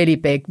are really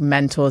big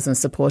mentors and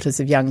supporters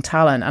of young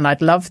talent, and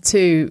I'd love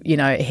to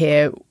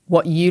hear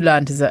what you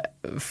learned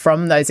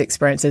from those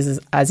experiences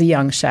as a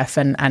young chef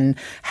and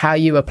how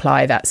you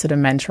apply that sort of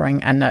mentoring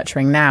and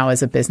nurturing now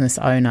as a business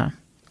owner.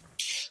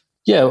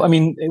 Yeah, I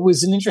mean, it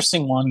was an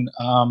interesting one.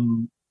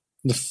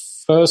 The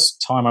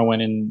first time I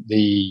went in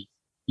the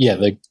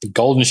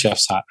Golden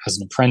Chef's Hat as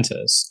an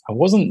apprentice, I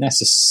wasn't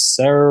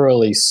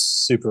necessarily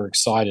super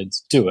excited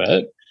to do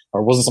it, or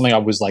it wasn't something I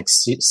was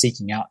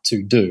seeking out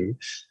to do.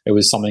 It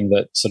was something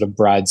that sort of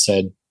Brad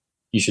said,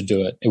 you should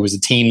do it. It was a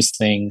team's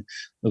thing.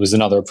 There was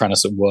another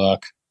apprentice at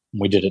work,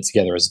 and we did it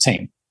together as a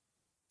team.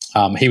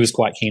 He was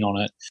quite keen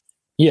on it.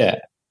 Yeah.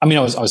 I mean,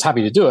 I was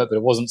happy to do it, but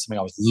it wasn't something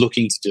I was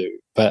looking to do.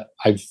 But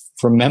I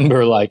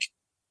remember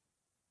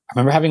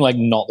having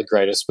not the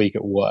greatest week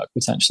at work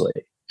potentially,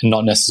 and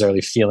not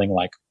necessarily feeling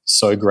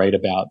so great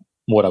about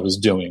what I was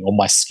doing or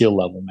my skill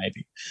level.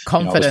 Maybe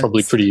confidence. I was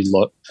probably pretty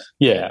low.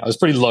 Yeah, I was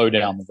pretty low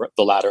down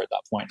the ladder at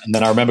that point. And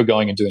then I remember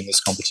going and doing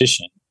this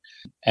competition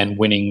and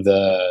winning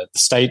the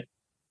state,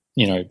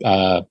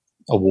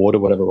 award or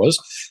whatever it was.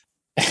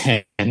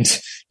 And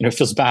it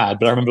feels bad,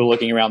 but I remember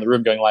looking around the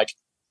room going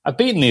I've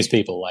beaten these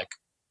people.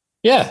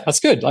 Yeah, that's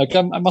good. I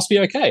must be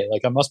okay.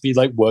 I must be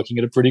working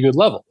at a pretty good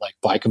level,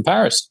 by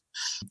comparison.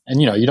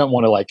 And you don't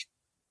want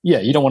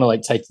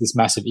to take this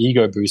massive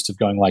ego boost of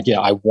going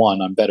yeah, I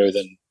won. I'm better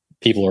than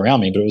people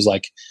around me. But it was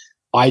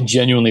I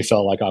genuinely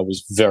felt like I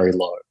was very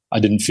low. I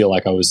didn't feel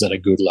like I was at a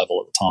good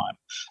level at the time.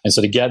 And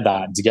so to get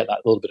that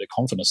little bit of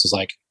confidence was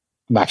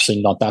I'm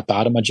actually not that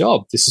bad at my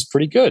job. This is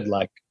pretty good.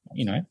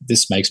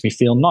 This makes me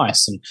feel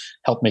nice and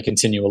help me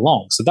continue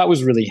along. So that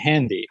was really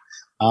handy.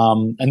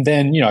 And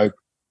then,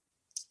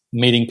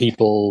 meeting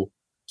people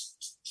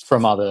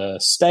from other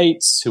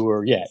states who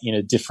are,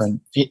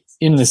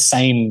 in the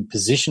same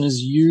position as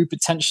you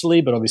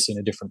potentially, but obviously in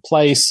a different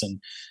place,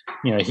 and,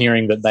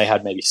 hearing that they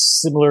had maybe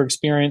similar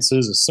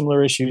experiences or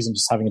similar issues and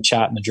just having a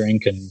chat and a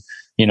drink, and,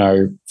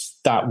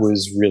 that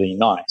was really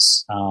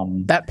nice.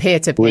 That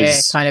peer-to-peer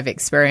kind of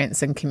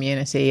experience and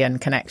community and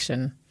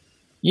connection.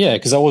 Yeah,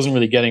 because I wasn't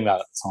really getting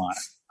that at the time.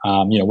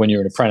 When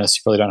you're an apprentice,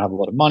 you probably don't have a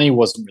lot of money,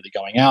 wasn't really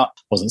going out,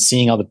 wasn't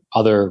seeing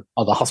other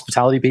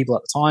hospitality people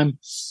at the time.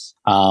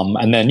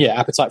 And then,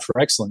 Appetite for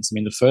Excellence. I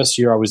mean, the first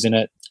year I was in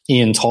it,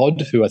 Ian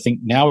Todd, who I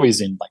think now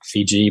is in like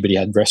Fiji, but he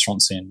had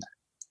restaurants in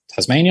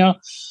Tasmania.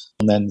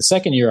 And then the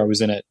second year I was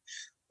in it,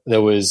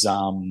 there was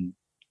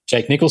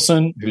Jake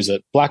Nicholson, who's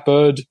at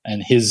Blackbird,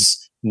 and his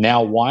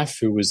now wife,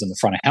 who was in the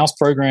front of house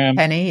program.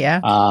 Penny, yeah.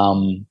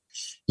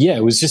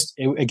 It was just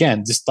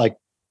like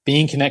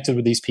being connected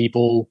with these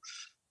people,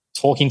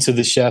 talking to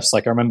the chefs.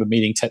 Like I remember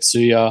meeting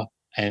Tetsuya,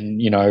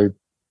 and,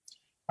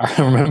 I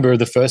remember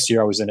the first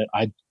year I was in it,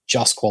 I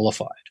just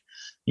qualified.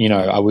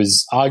 I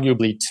was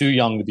arguably too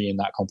young to be in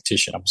that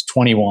competition. I was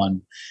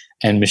 21,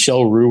 and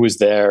Michelle Roux was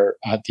there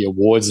at the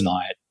awards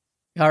night.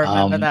 I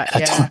remember that,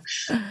 yeah.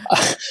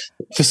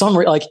 For some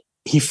reason, like,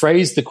 he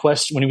phrased the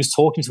question when he was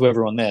talking to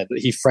everyone there, that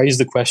he phrased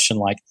the question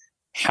like,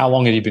 how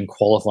long have you been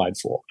qualified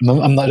for?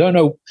 I don't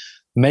know,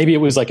 maybe it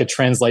was like a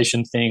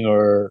translation thing,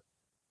 or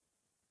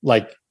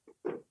like,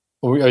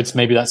 or it's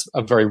maybe that's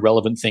a very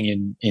relevant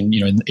thing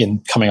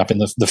in coming up in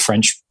the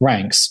French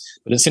ranks.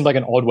 But it seemed like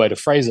an odd way to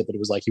phrase it. But it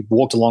was like he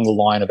walked along the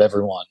line of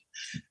everyone,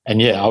 and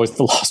I was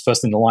the last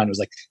person in the line. It was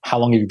like, how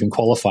long have you been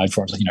qualified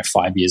for? I was like,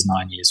 5 years,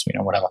 9 years,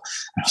 whatever.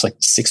 And I was like,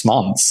 6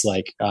 months,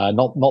 like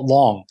not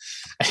long.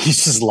 And he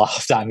just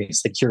laughed at me.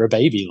 He's like, you're a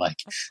baby, like,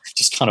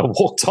 just kind of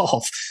walked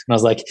off. And I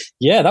was like,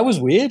 yeah, that was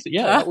weird.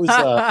 Yeah,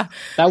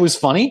 that was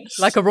funny.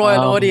 Like a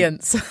royal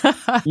audience.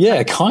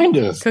 Yeah, kind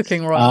of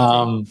Cooking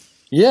royalty.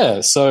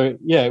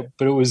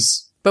 But it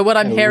was. But what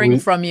I'm hearing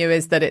from you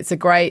is that it's a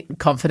great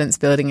confidence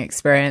building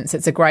experience.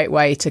 It's a great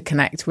way to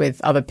connect with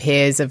other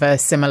peers of a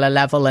similar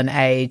level and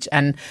age.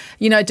 And,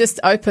 just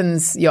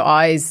opens your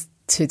eyes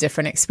to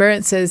different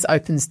experiences,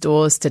 opens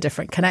doors to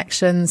different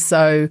connections.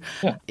 So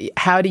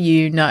how do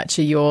you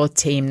nurture your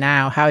team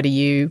now? How do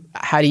you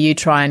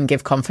try and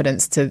give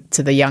confidence to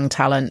the young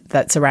talent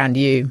that's around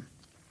you?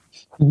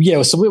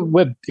 Yeah, so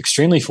we're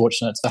extremely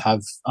fortunate to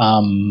have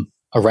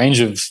a range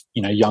of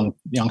young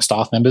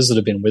staff members that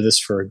have been with us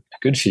for a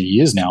good few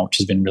years now, which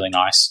has been really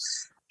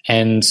nice.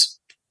 And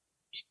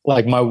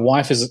like my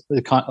wife is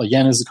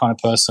Yen is the kind of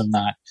person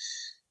that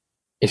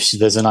if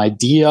there's an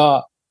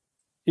idea,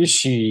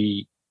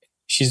 she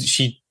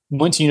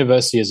went to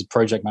university as a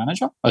project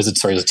manager, as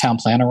a town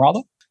planner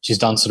rather. She's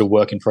done sort of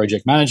work in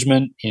project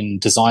management, in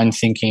design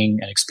thinking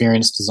and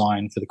experience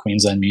design for the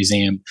Queensland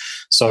Museum.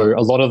 So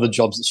a lot of the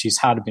jobs that she's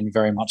had have been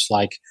very much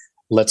like,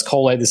 let's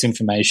collate this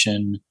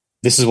information.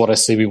 This is what I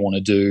see we want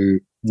to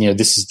do.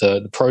 This is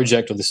the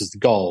project, or this is the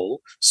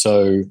goal.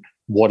 So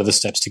what are the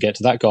steps to get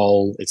to that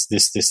goal? It's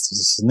this,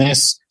 and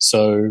this.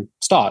 So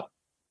start.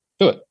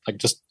 Do it. Like,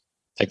 just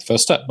take the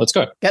first step. Let's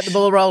go. Get the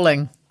ball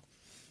rolling.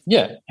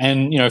 Yeah.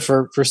 And,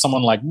 for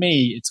someone like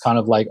me, it's kind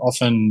of like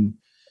often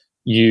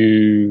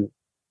you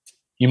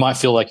might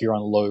feel like you're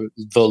on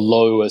the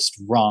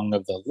lowest rung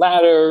of the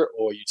ladder,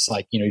 or you just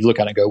like, you look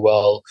at it and go,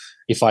 well,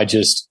 if I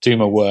just do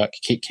my work,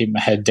 keep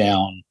my head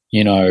down,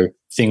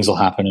 things will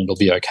happen and it'll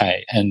be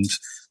okay. And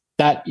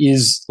that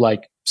is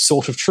like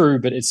sort of true,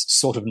 but it's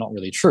sort of not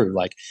really true.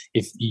 Like,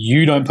 if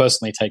you don't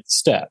personally take the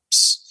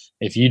steps,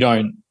 if you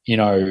don't,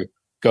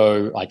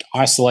 go like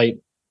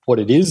isolate what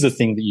it is, the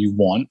thing that you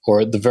want,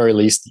 or at the very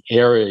least the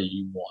area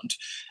you want,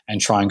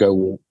 and try and go,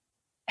 well,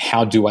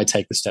 how do I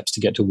take the steps to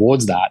get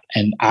towards that,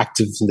 and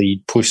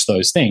actively push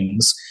those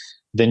things,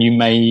 then you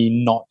may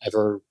not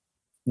ever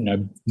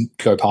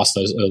go past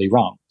those early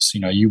rungs.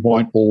 You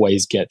won't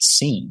always get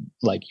seen.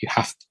 Like, you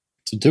have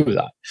to do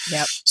that.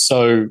 Yep.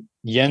 So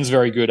Yen's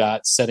very good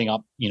at setting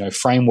up,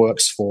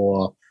 frameworks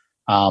for,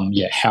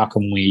 how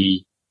can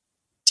we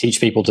teach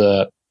people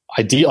to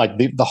like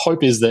the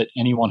hope is that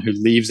anyone who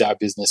leaves our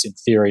business in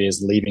theory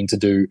is leaving to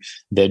do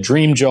their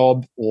dream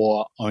job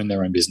or own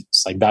their own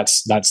business. Like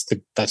that's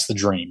the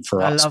dream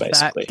for us,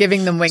 basically. That.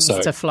 Giving them wings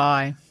to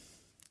fly.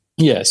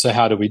 Yeah. So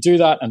how do we do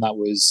that? And that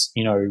was,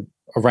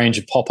 a range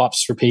of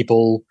pop-ups for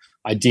people.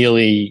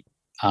 Ideally,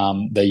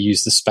 they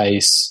use the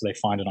space, they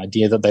find an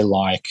idea that they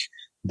like,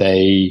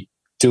 they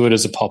do it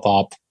as a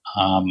pop-up.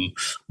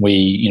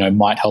 We,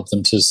 might help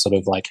them to sort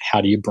of like,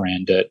 how do you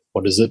brand it?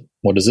 What does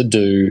it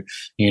do?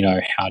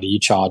 How do you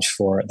charge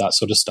for it? That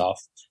sort of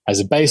stuff. As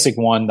a basic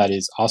one, that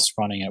is us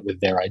running it with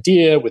their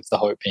idea, with the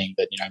hope being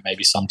that,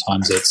 maybe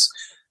sometimes it's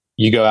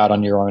you go out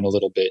on your own a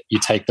little bit, you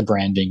take the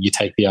branding, you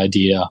take the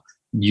idea,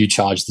 you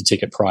charge the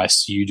ticket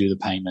price, you do the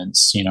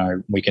payments,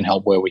 we can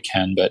help where we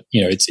can, but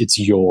it's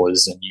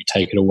yours and you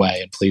take it away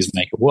and please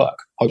make it work,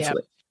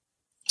 hopefully. Yep.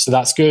 So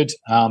that's good.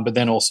 But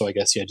then also, I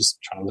guess, just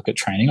trying to look at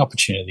training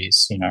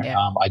opportunities,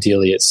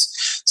 ideally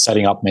it's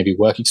setting up maybe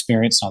work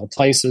experience in other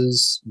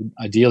places.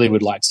 Ideally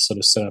we'd like to sort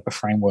of set up a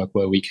framework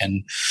where we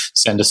can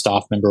send a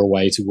staff member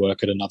away to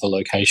work at another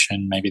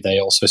location. Maybe they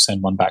also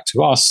send one back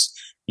to us.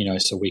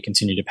 So we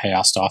continue to pay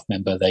our staff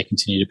member, they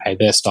continue to pay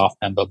their staff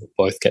member, but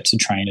both get to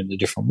train in a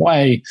different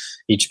way.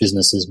 Each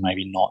business is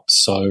maybe not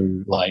so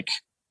like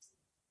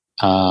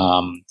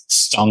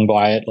stung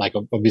by it. Like,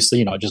 obviously,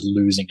 you're not just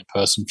losing a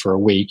person for a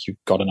week, you've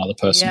got another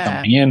person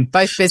coming in.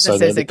 Both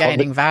businesses are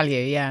gaining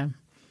value, yeah.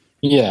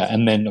 Yeah,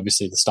 and then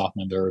obviously the staff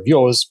member of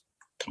yours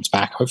comes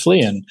back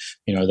hopefully, and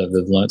they've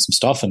learned some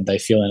stuff and they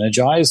feel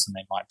energized, and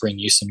they might bring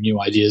you some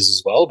new ideas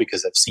as well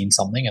because they've seen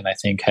something and they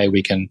think, hey,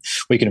 we can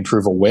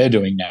improve what we're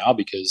doing now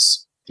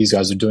because these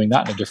guys are doing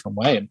that in a different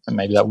way, and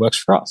maybe that works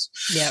for us.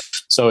 Yep.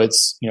 So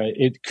it's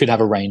it could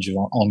have a range of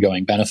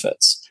ongoing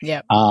benefits.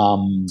 Yeah.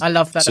 I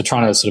love that. So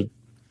trying to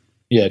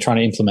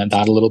implement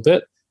that a little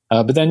bit,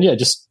 but then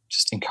just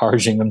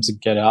encouraging them to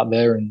get out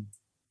there and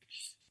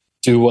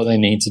do what they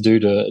need to do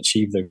to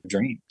achieve their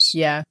dreams.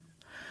 Yeah.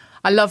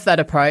 I love that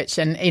approach.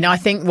 And, I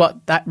think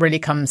what that really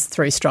comes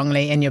through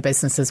strongly in your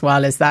business as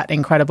well is that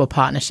incredible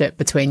partnership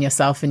between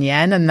yourself and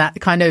Yen, and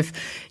that kind of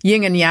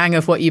yin and yang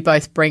of what you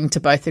both bring to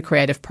both the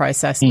creative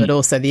process, but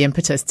also the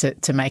impetus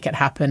to make it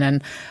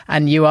happen.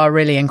 And you are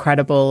really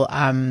incredible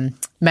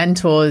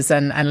mentors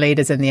and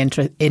leaders in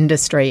the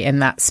industry in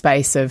that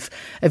space of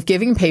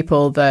giving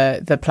people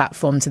the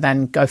platform to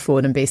then go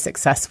forward and be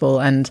successful.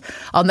 And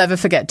I'll never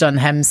forget John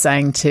Hems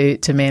saying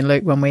to me and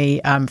Luke when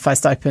we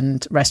first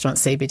opened Restaurant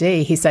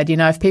CBD, he said,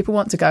 if people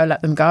want to go,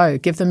 let them go,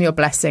 give them your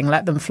blessing,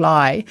 let them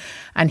fly.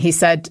 And he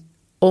said,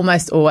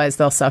 almost always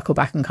they'll circle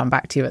back and come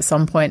back to you at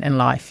some point in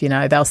life.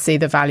 They'll see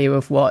the value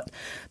of that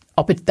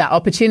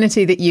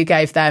opportunity that you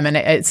gave them. And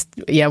it's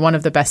one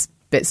of the best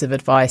bits of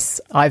advice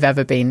I've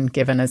ever been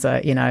given as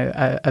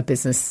a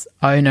business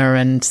owner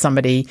and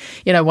somebody,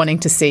 wanting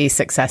to see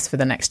success for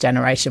the next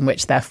generation,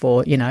 which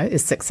therefore,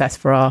 is success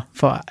for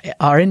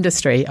our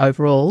industry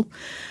overall.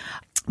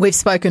 We've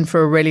spoken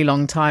for a really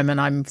long time and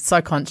I'm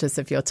so conscious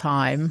of your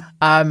time.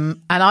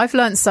 And I've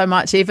learned so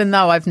much, even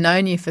though I've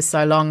known you for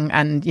so long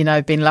and,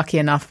 been lucky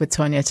enough with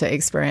Tonya to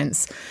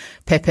experience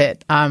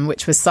Pipit,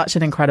 which was such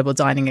an incredible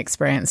dining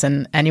experience.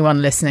 And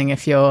anyone listening,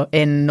 if you're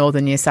in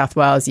northern New South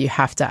Wales, you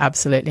have to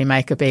absolutely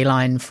make a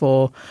beeline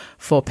for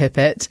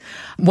Pipit.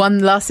 One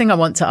last thing I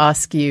want to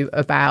ask you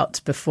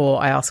about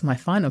before I ask my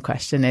final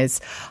question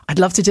is, I'd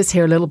love to just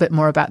hear a little bit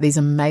more about these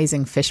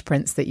amazing fish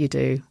prints that you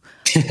do.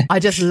 I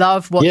just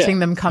love watching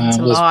them come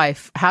to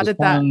life. How did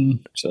that?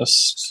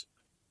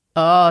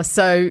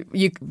 So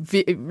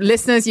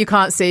listeners, you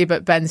can't see,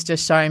 but Ben's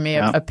just showing me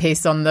a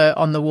piece on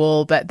the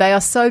wall. But they are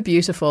so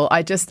beautiful.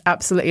 I just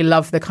absolutely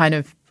love the kind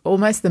of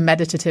almost the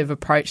meditative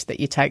approach that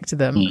you take to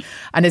them.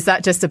 And is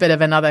that just a bit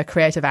of another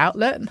creative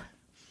outlet?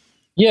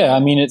 Yeah, I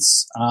mean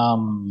it's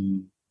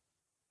an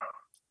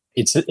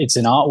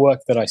artwork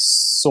that I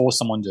saw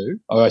someone do.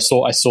 Or I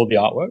saw the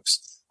artworks.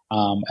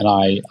 And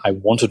I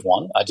wanted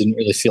one. I didn't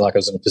really feel like I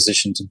was in a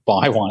position to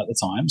buy one at the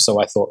time. So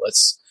I thought,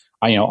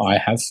 I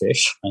have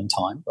fish and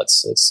time.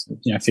 Let's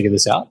figure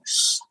this out.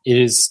 It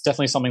is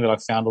definitely something that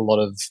I've found a lot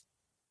of,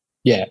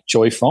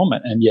 joy from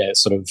and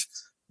sort of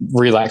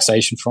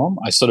relaxation from.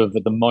 I sort of,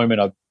 at the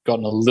moment, I've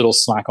gotten a little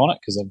slack on it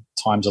because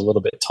time's a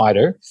little bit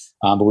tighter.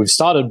 But we've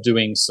started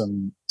doing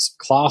some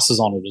classes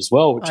on it as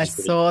well, which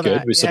is really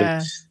good. We sort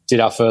of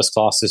did our first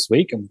class this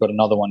week and we've got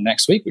another one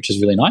next week, which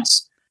is really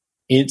nice.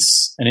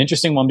 It's an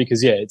interesting one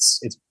because,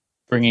 it's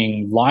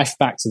bringing life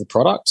back to the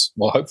product.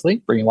 Well,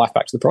 hopefully bringing life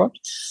back to the product,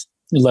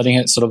 letting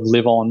it sort of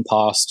live on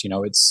past,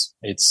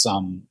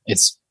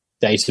 its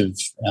date of,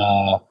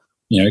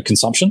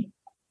 consumption.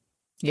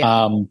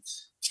 Yeah.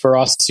 For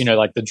us,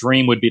 the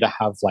dream would be to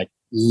have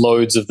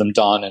loads of them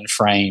done and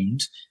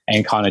framed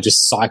and kind of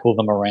just cycle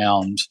them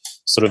around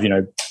sort of,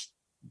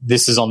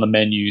 this is on the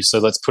menu, so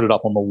let's put it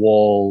up on the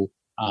wall.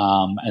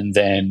 And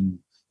then,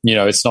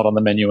 it's not on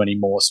the menu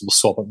anymore, so we'll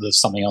swap it with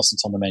something else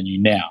that's on the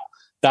menu now.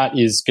 That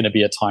is going to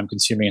be a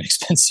time-consuming and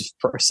expensive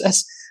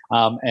process.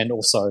 And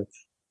also,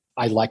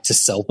 I like to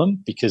sell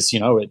them because,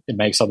 it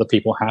makes other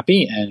people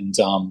happy. And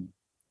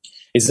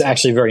it's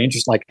actually very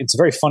interesting. It's a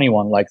very funny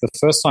one. The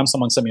first time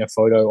someone sent me a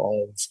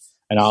photo of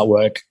an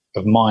artwork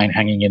of mine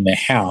hanging in their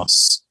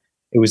house,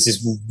 it was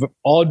this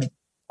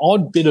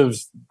odd bit of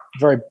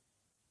very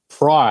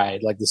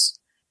pride.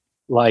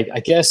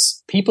 I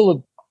guess people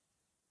have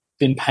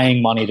been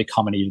paying money to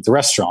come and eat at the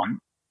restaurant.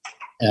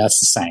 And that's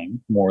the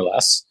same, more or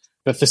less.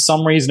 But for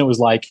some reason, it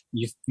was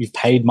you've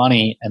paid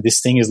money, and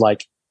this thing is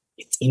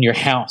it's in your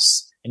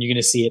house, and you're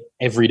going to see it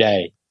every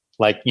day.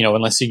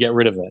 Unless you get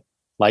rid of it.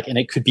 And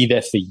it could be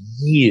there for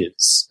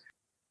years.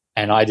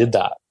 And I did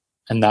that,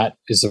 and that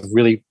is a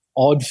really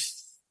odd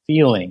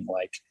feeling.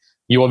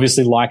 You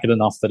obviously like it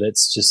enough that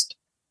it's just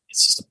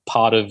a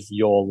part of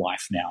your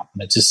life now,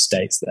 and it just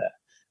stays there.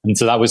 And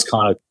so that was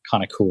kind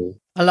of cool.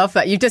 I love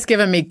that. You've just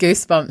given me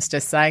goosebumps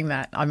just saying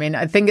that. I mean,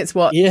 I think it's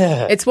what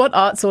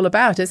art's all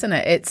about, isn't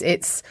it?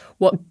 It's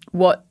what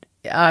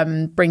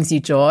brings you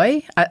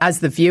joy as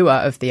the viewer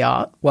of the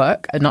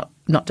artwork, and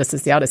not just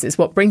as the artist. It's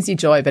what brings you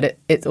joy, but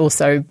it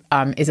also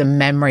is a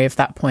memory of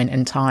that point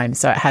in time.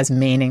 So it has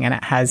meaning and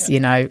it has,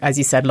 as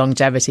you said,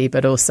 longevity,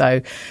 but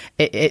also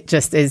it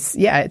just is,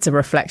 it's a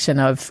reflection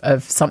of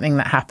something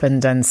that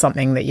happened and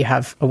something that you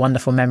have a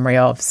wonderful memory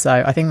of.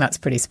 So I think that's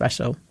pretty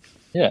special.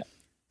 Yeah.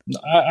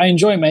 I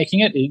enjoy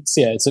making it. It's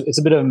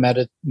a bit of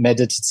a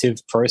meditative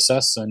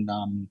process, and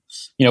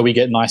we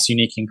get nice,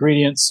 unique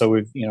ingredients. So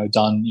we've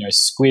done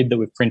squid that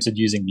we've printed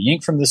using the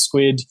ink from the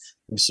squid.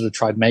 We've sort of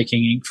tried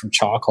making ink from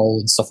charcoal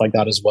and stuff like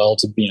that as well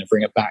to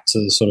bring it back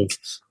to the sort of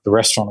the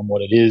restaurant and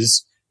what it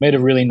is. made a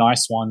really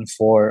nice one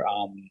for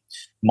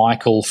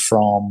Michael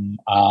from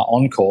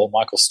Encore,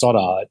 Michael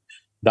Stoddard.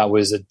 That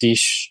was a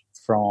dish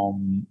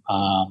from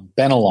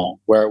Benelong,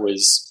 where it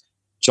was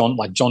John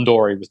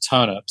Dory with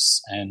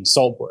turnips and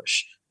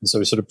saltbush. And so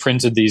we sort of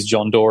printed these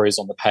John Dories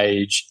on the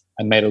page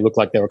and made it look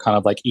like they were kind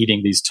of like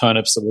eating these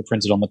turnips that were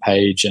printed on the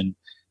page. And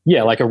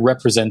yeah, like a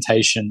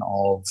representation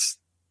of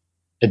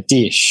a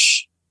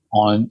dish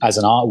as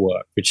an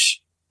artwork,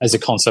 which as a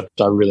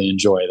concept I really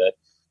enjoy, that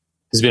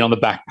has been on the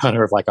back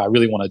burner of like, I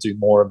really want to do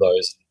more of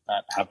those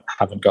and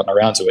haven't gotten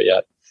around to it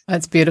yet.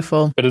 That's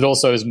beautiful. But it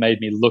also has made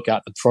me look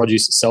at the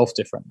produce itself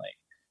differently,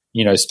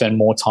 spend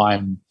more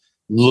time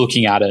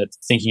looking at it,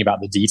 thinking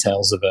about the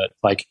details of it.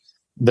 Like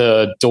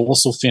the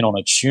dorsal fin on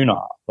a tuna,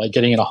 like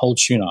getting in a whole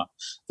tuna,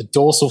 the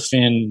dorsal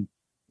fin,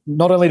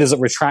 not only does it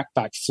retract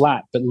back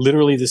flat, but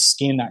literally the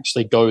skin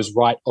actually goes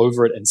right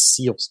over it and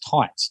seals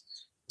tight.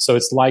 So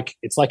it's like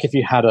if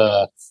you had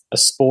a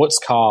sports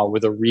car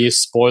with a rear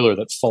spoiler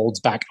that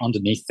folds back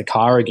underneath the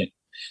car again.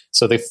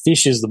 So the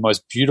fish is the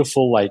most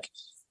beautiful, like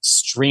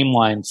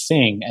streamlined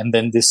thing, and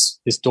then this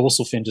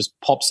dorsal fin just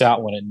pops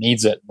out when it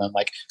needs it, and then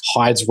like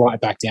hides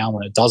right back down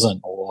when it doesn't.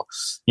 Or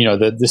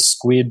this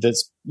squid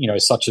that's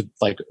such a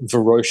like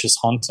ferocious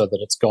hunter that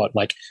it's got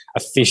like a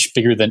fish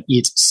bigger than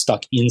it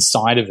stuck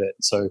inside of it.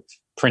 So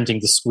printing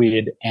the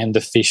squid and the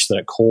fish that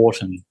it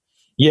caught, and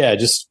yeah,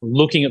 just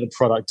looking at the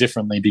product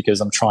differently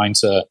because I'm trying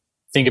to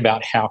think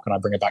about how can I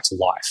bring it back to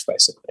life,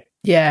 basically.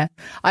 Yeah,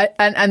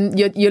 and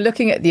you're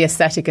looking at the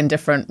aesthetic in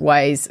different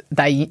ways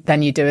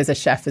than you do as a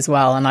chef as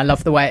well. And I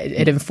love the way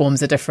it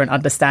informs a different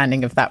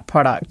understanding of that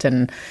product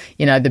and,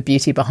 the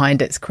beauty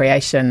behind its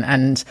creation.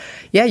 And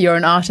yeah, you're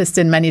an artist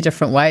in many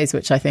different ways,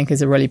 which I think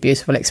is a really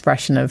beautiful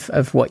expression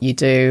of what you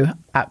do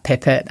at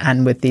Pipit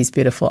and with these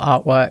beautiful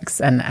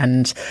artworks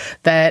and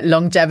their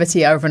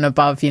longevity over and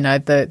above,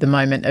 the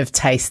moment of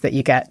taste that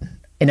you get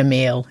in a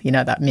meal,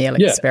 that meal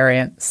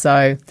experience.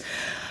 So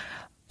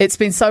it's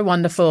been so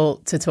wonderful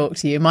to talk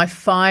to you. My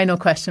final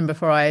question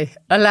before I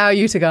allow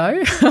you to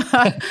go.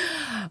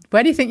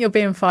 Where do you think you'll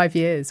be in 5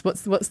 years?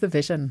 What's the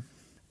vision?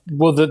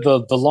 Well,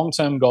 the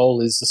long-term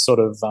goal is a sort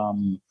of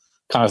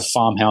kind of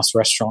farmhouse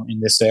restaurant in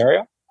this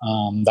area.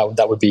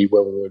 That would be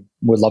where we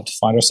would love to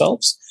find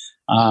ourselves.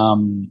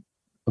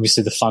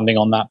 Obviously, the funding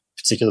on that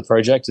particular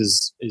project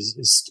is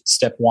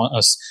step one,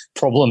 a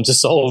problem to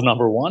solve,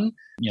 number one.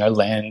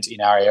 Land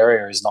in our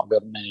area has not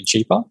gotten any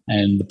cheaper,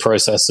 and the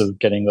process of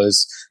getting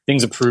those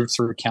things approved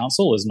through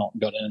council has not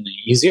gotten any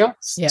easier.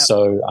 Yep.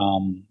 So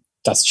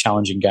that's a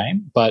challenging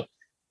game. But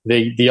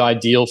the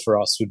ideal for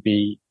us would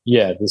be,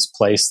 this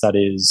place that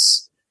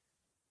is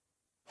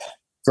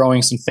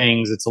growing some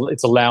things.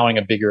 It's allowing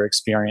a bigger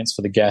experience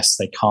for the guests.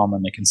 They come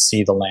and they can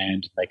see the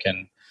land. They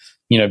can,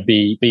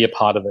 be a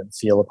part of it and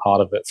feel a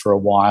part of it for a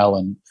while.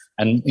 And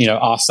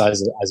us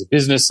as a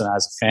business and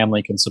as a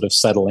family can sort of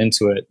settle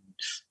into it.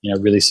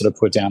 Really sort of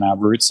put down our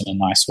roots in a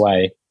nice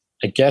way.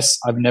 I guess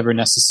I've never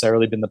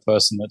necessarily been the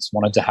person that's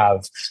wanted to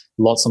have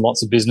lots and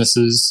lots of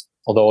businesses,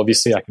 although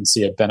obviously I can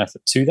see a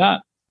benefit to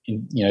that.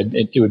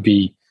 It would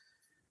be,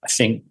 I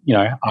think,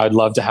 I'd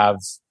love to have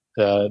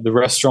the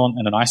restaurant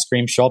and an ice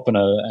cream shop and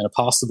a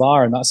pasta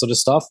bar and that sort of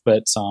stuff.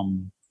 But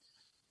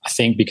I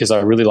think because I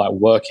really like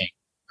working,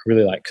 I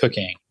really like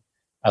cooking,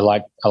 I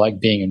like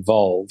being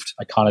involved,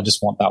 I kind of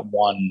just want that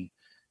one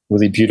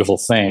really beautiful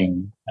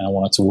thing, and I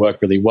want it to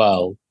work really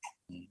well.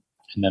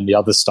 And then the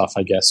other stuff,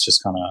 I guess,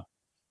 just kind of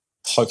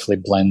hopefully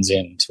blends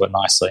into it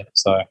nicely.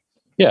 So,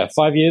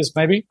 5 years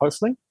maybe,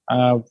 hopefully.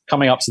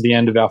 Coming up to the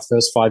end of our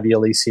first 5-year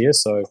lease here.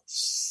 So,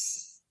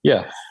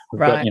 we've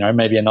got,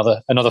 maybe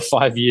another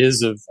 5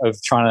 years of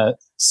trying to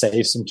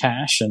save some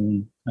cash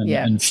and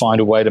find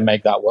a way to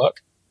make that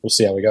work. We'll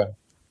see how we go.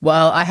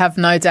 Well, I have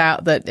no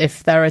doubt that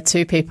if there are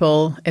two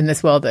people in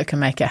this world that can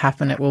make it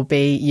happen, it will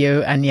be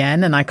you and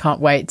Yen. And I can't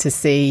wait to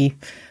see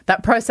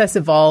that process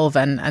evolve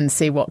and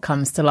see what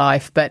comes to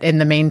life. But in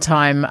the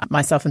meantime,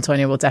 myself and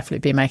Tonya will definitely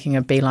be making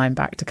a beeline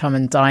back to come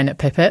and dine at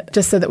Pipit,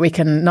 just so that we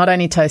can not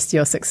only toast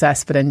your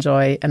success, but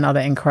enjoy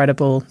another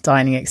incredible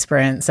dining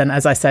experience. And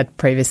as I said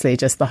previously,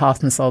 just the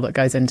heart and soul that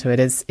goes into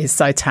it is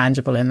so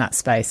tangible in that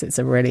space. It's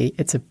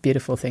a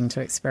beautiful thing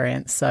to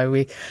experience. So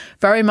we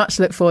very much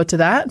look forward to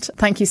that.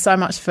 Thank you so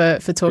much for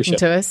talking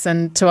to us,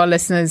 and to our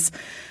listeners.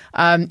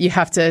 You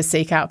have to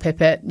seek out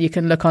Pipit. You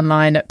can look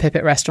online at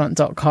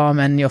pipitrestaurant.com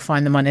and you'll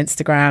find them on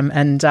Instagram.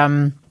 And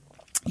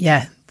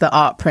the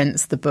art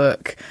prints, the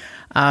book,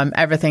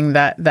 everything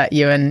that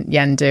you and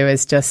Yen do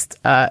is just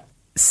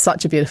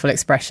such a beautiful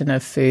expression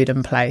of food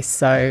and place.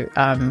 So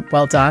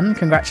well done.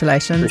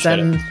 Congratulations. Appreciate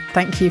and it.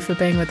 Thank you for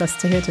being with us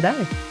here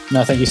today.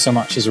 No, thank you so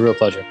much. It's a real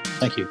pleasure.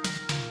 Thank you.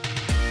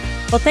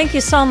 Well, thank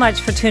you so much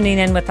for tuning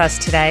in with us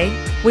today.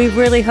 We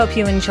really hope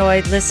you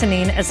enjoyed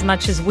listening as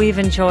much as we've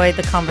enjoyed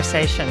the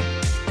conversation.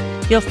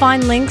 You'll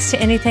find links to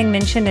anything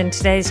mentioned in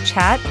today's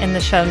chat in the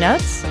show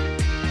notes.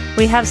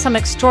 We have some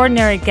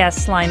extraordinary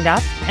guests lined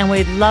up, and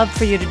we'd love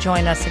for you to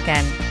join us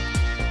again.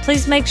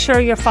 Please make sure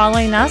you're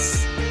following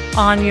us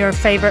on your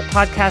favorite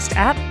podcast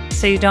app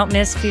so you don't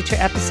miss future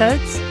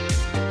episodes.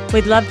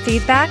 We'd love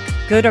feedback.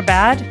 good or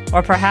bad,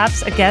 or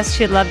perhaps a guest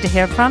you'd love to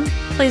hear from,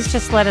 please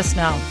just let us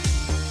know.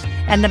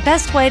 And the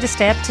best way to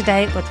stay up to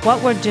date with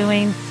what we're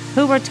doing,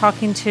 who we're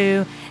talking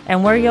to,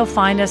 and where you'll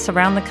find us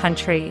around the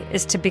country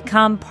is to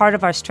become part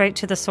of our Straight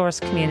to the Source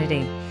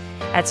community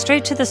at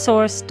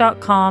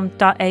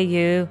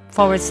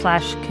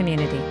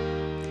straighttothesource.com.au/community.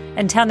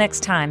 Until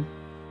next time.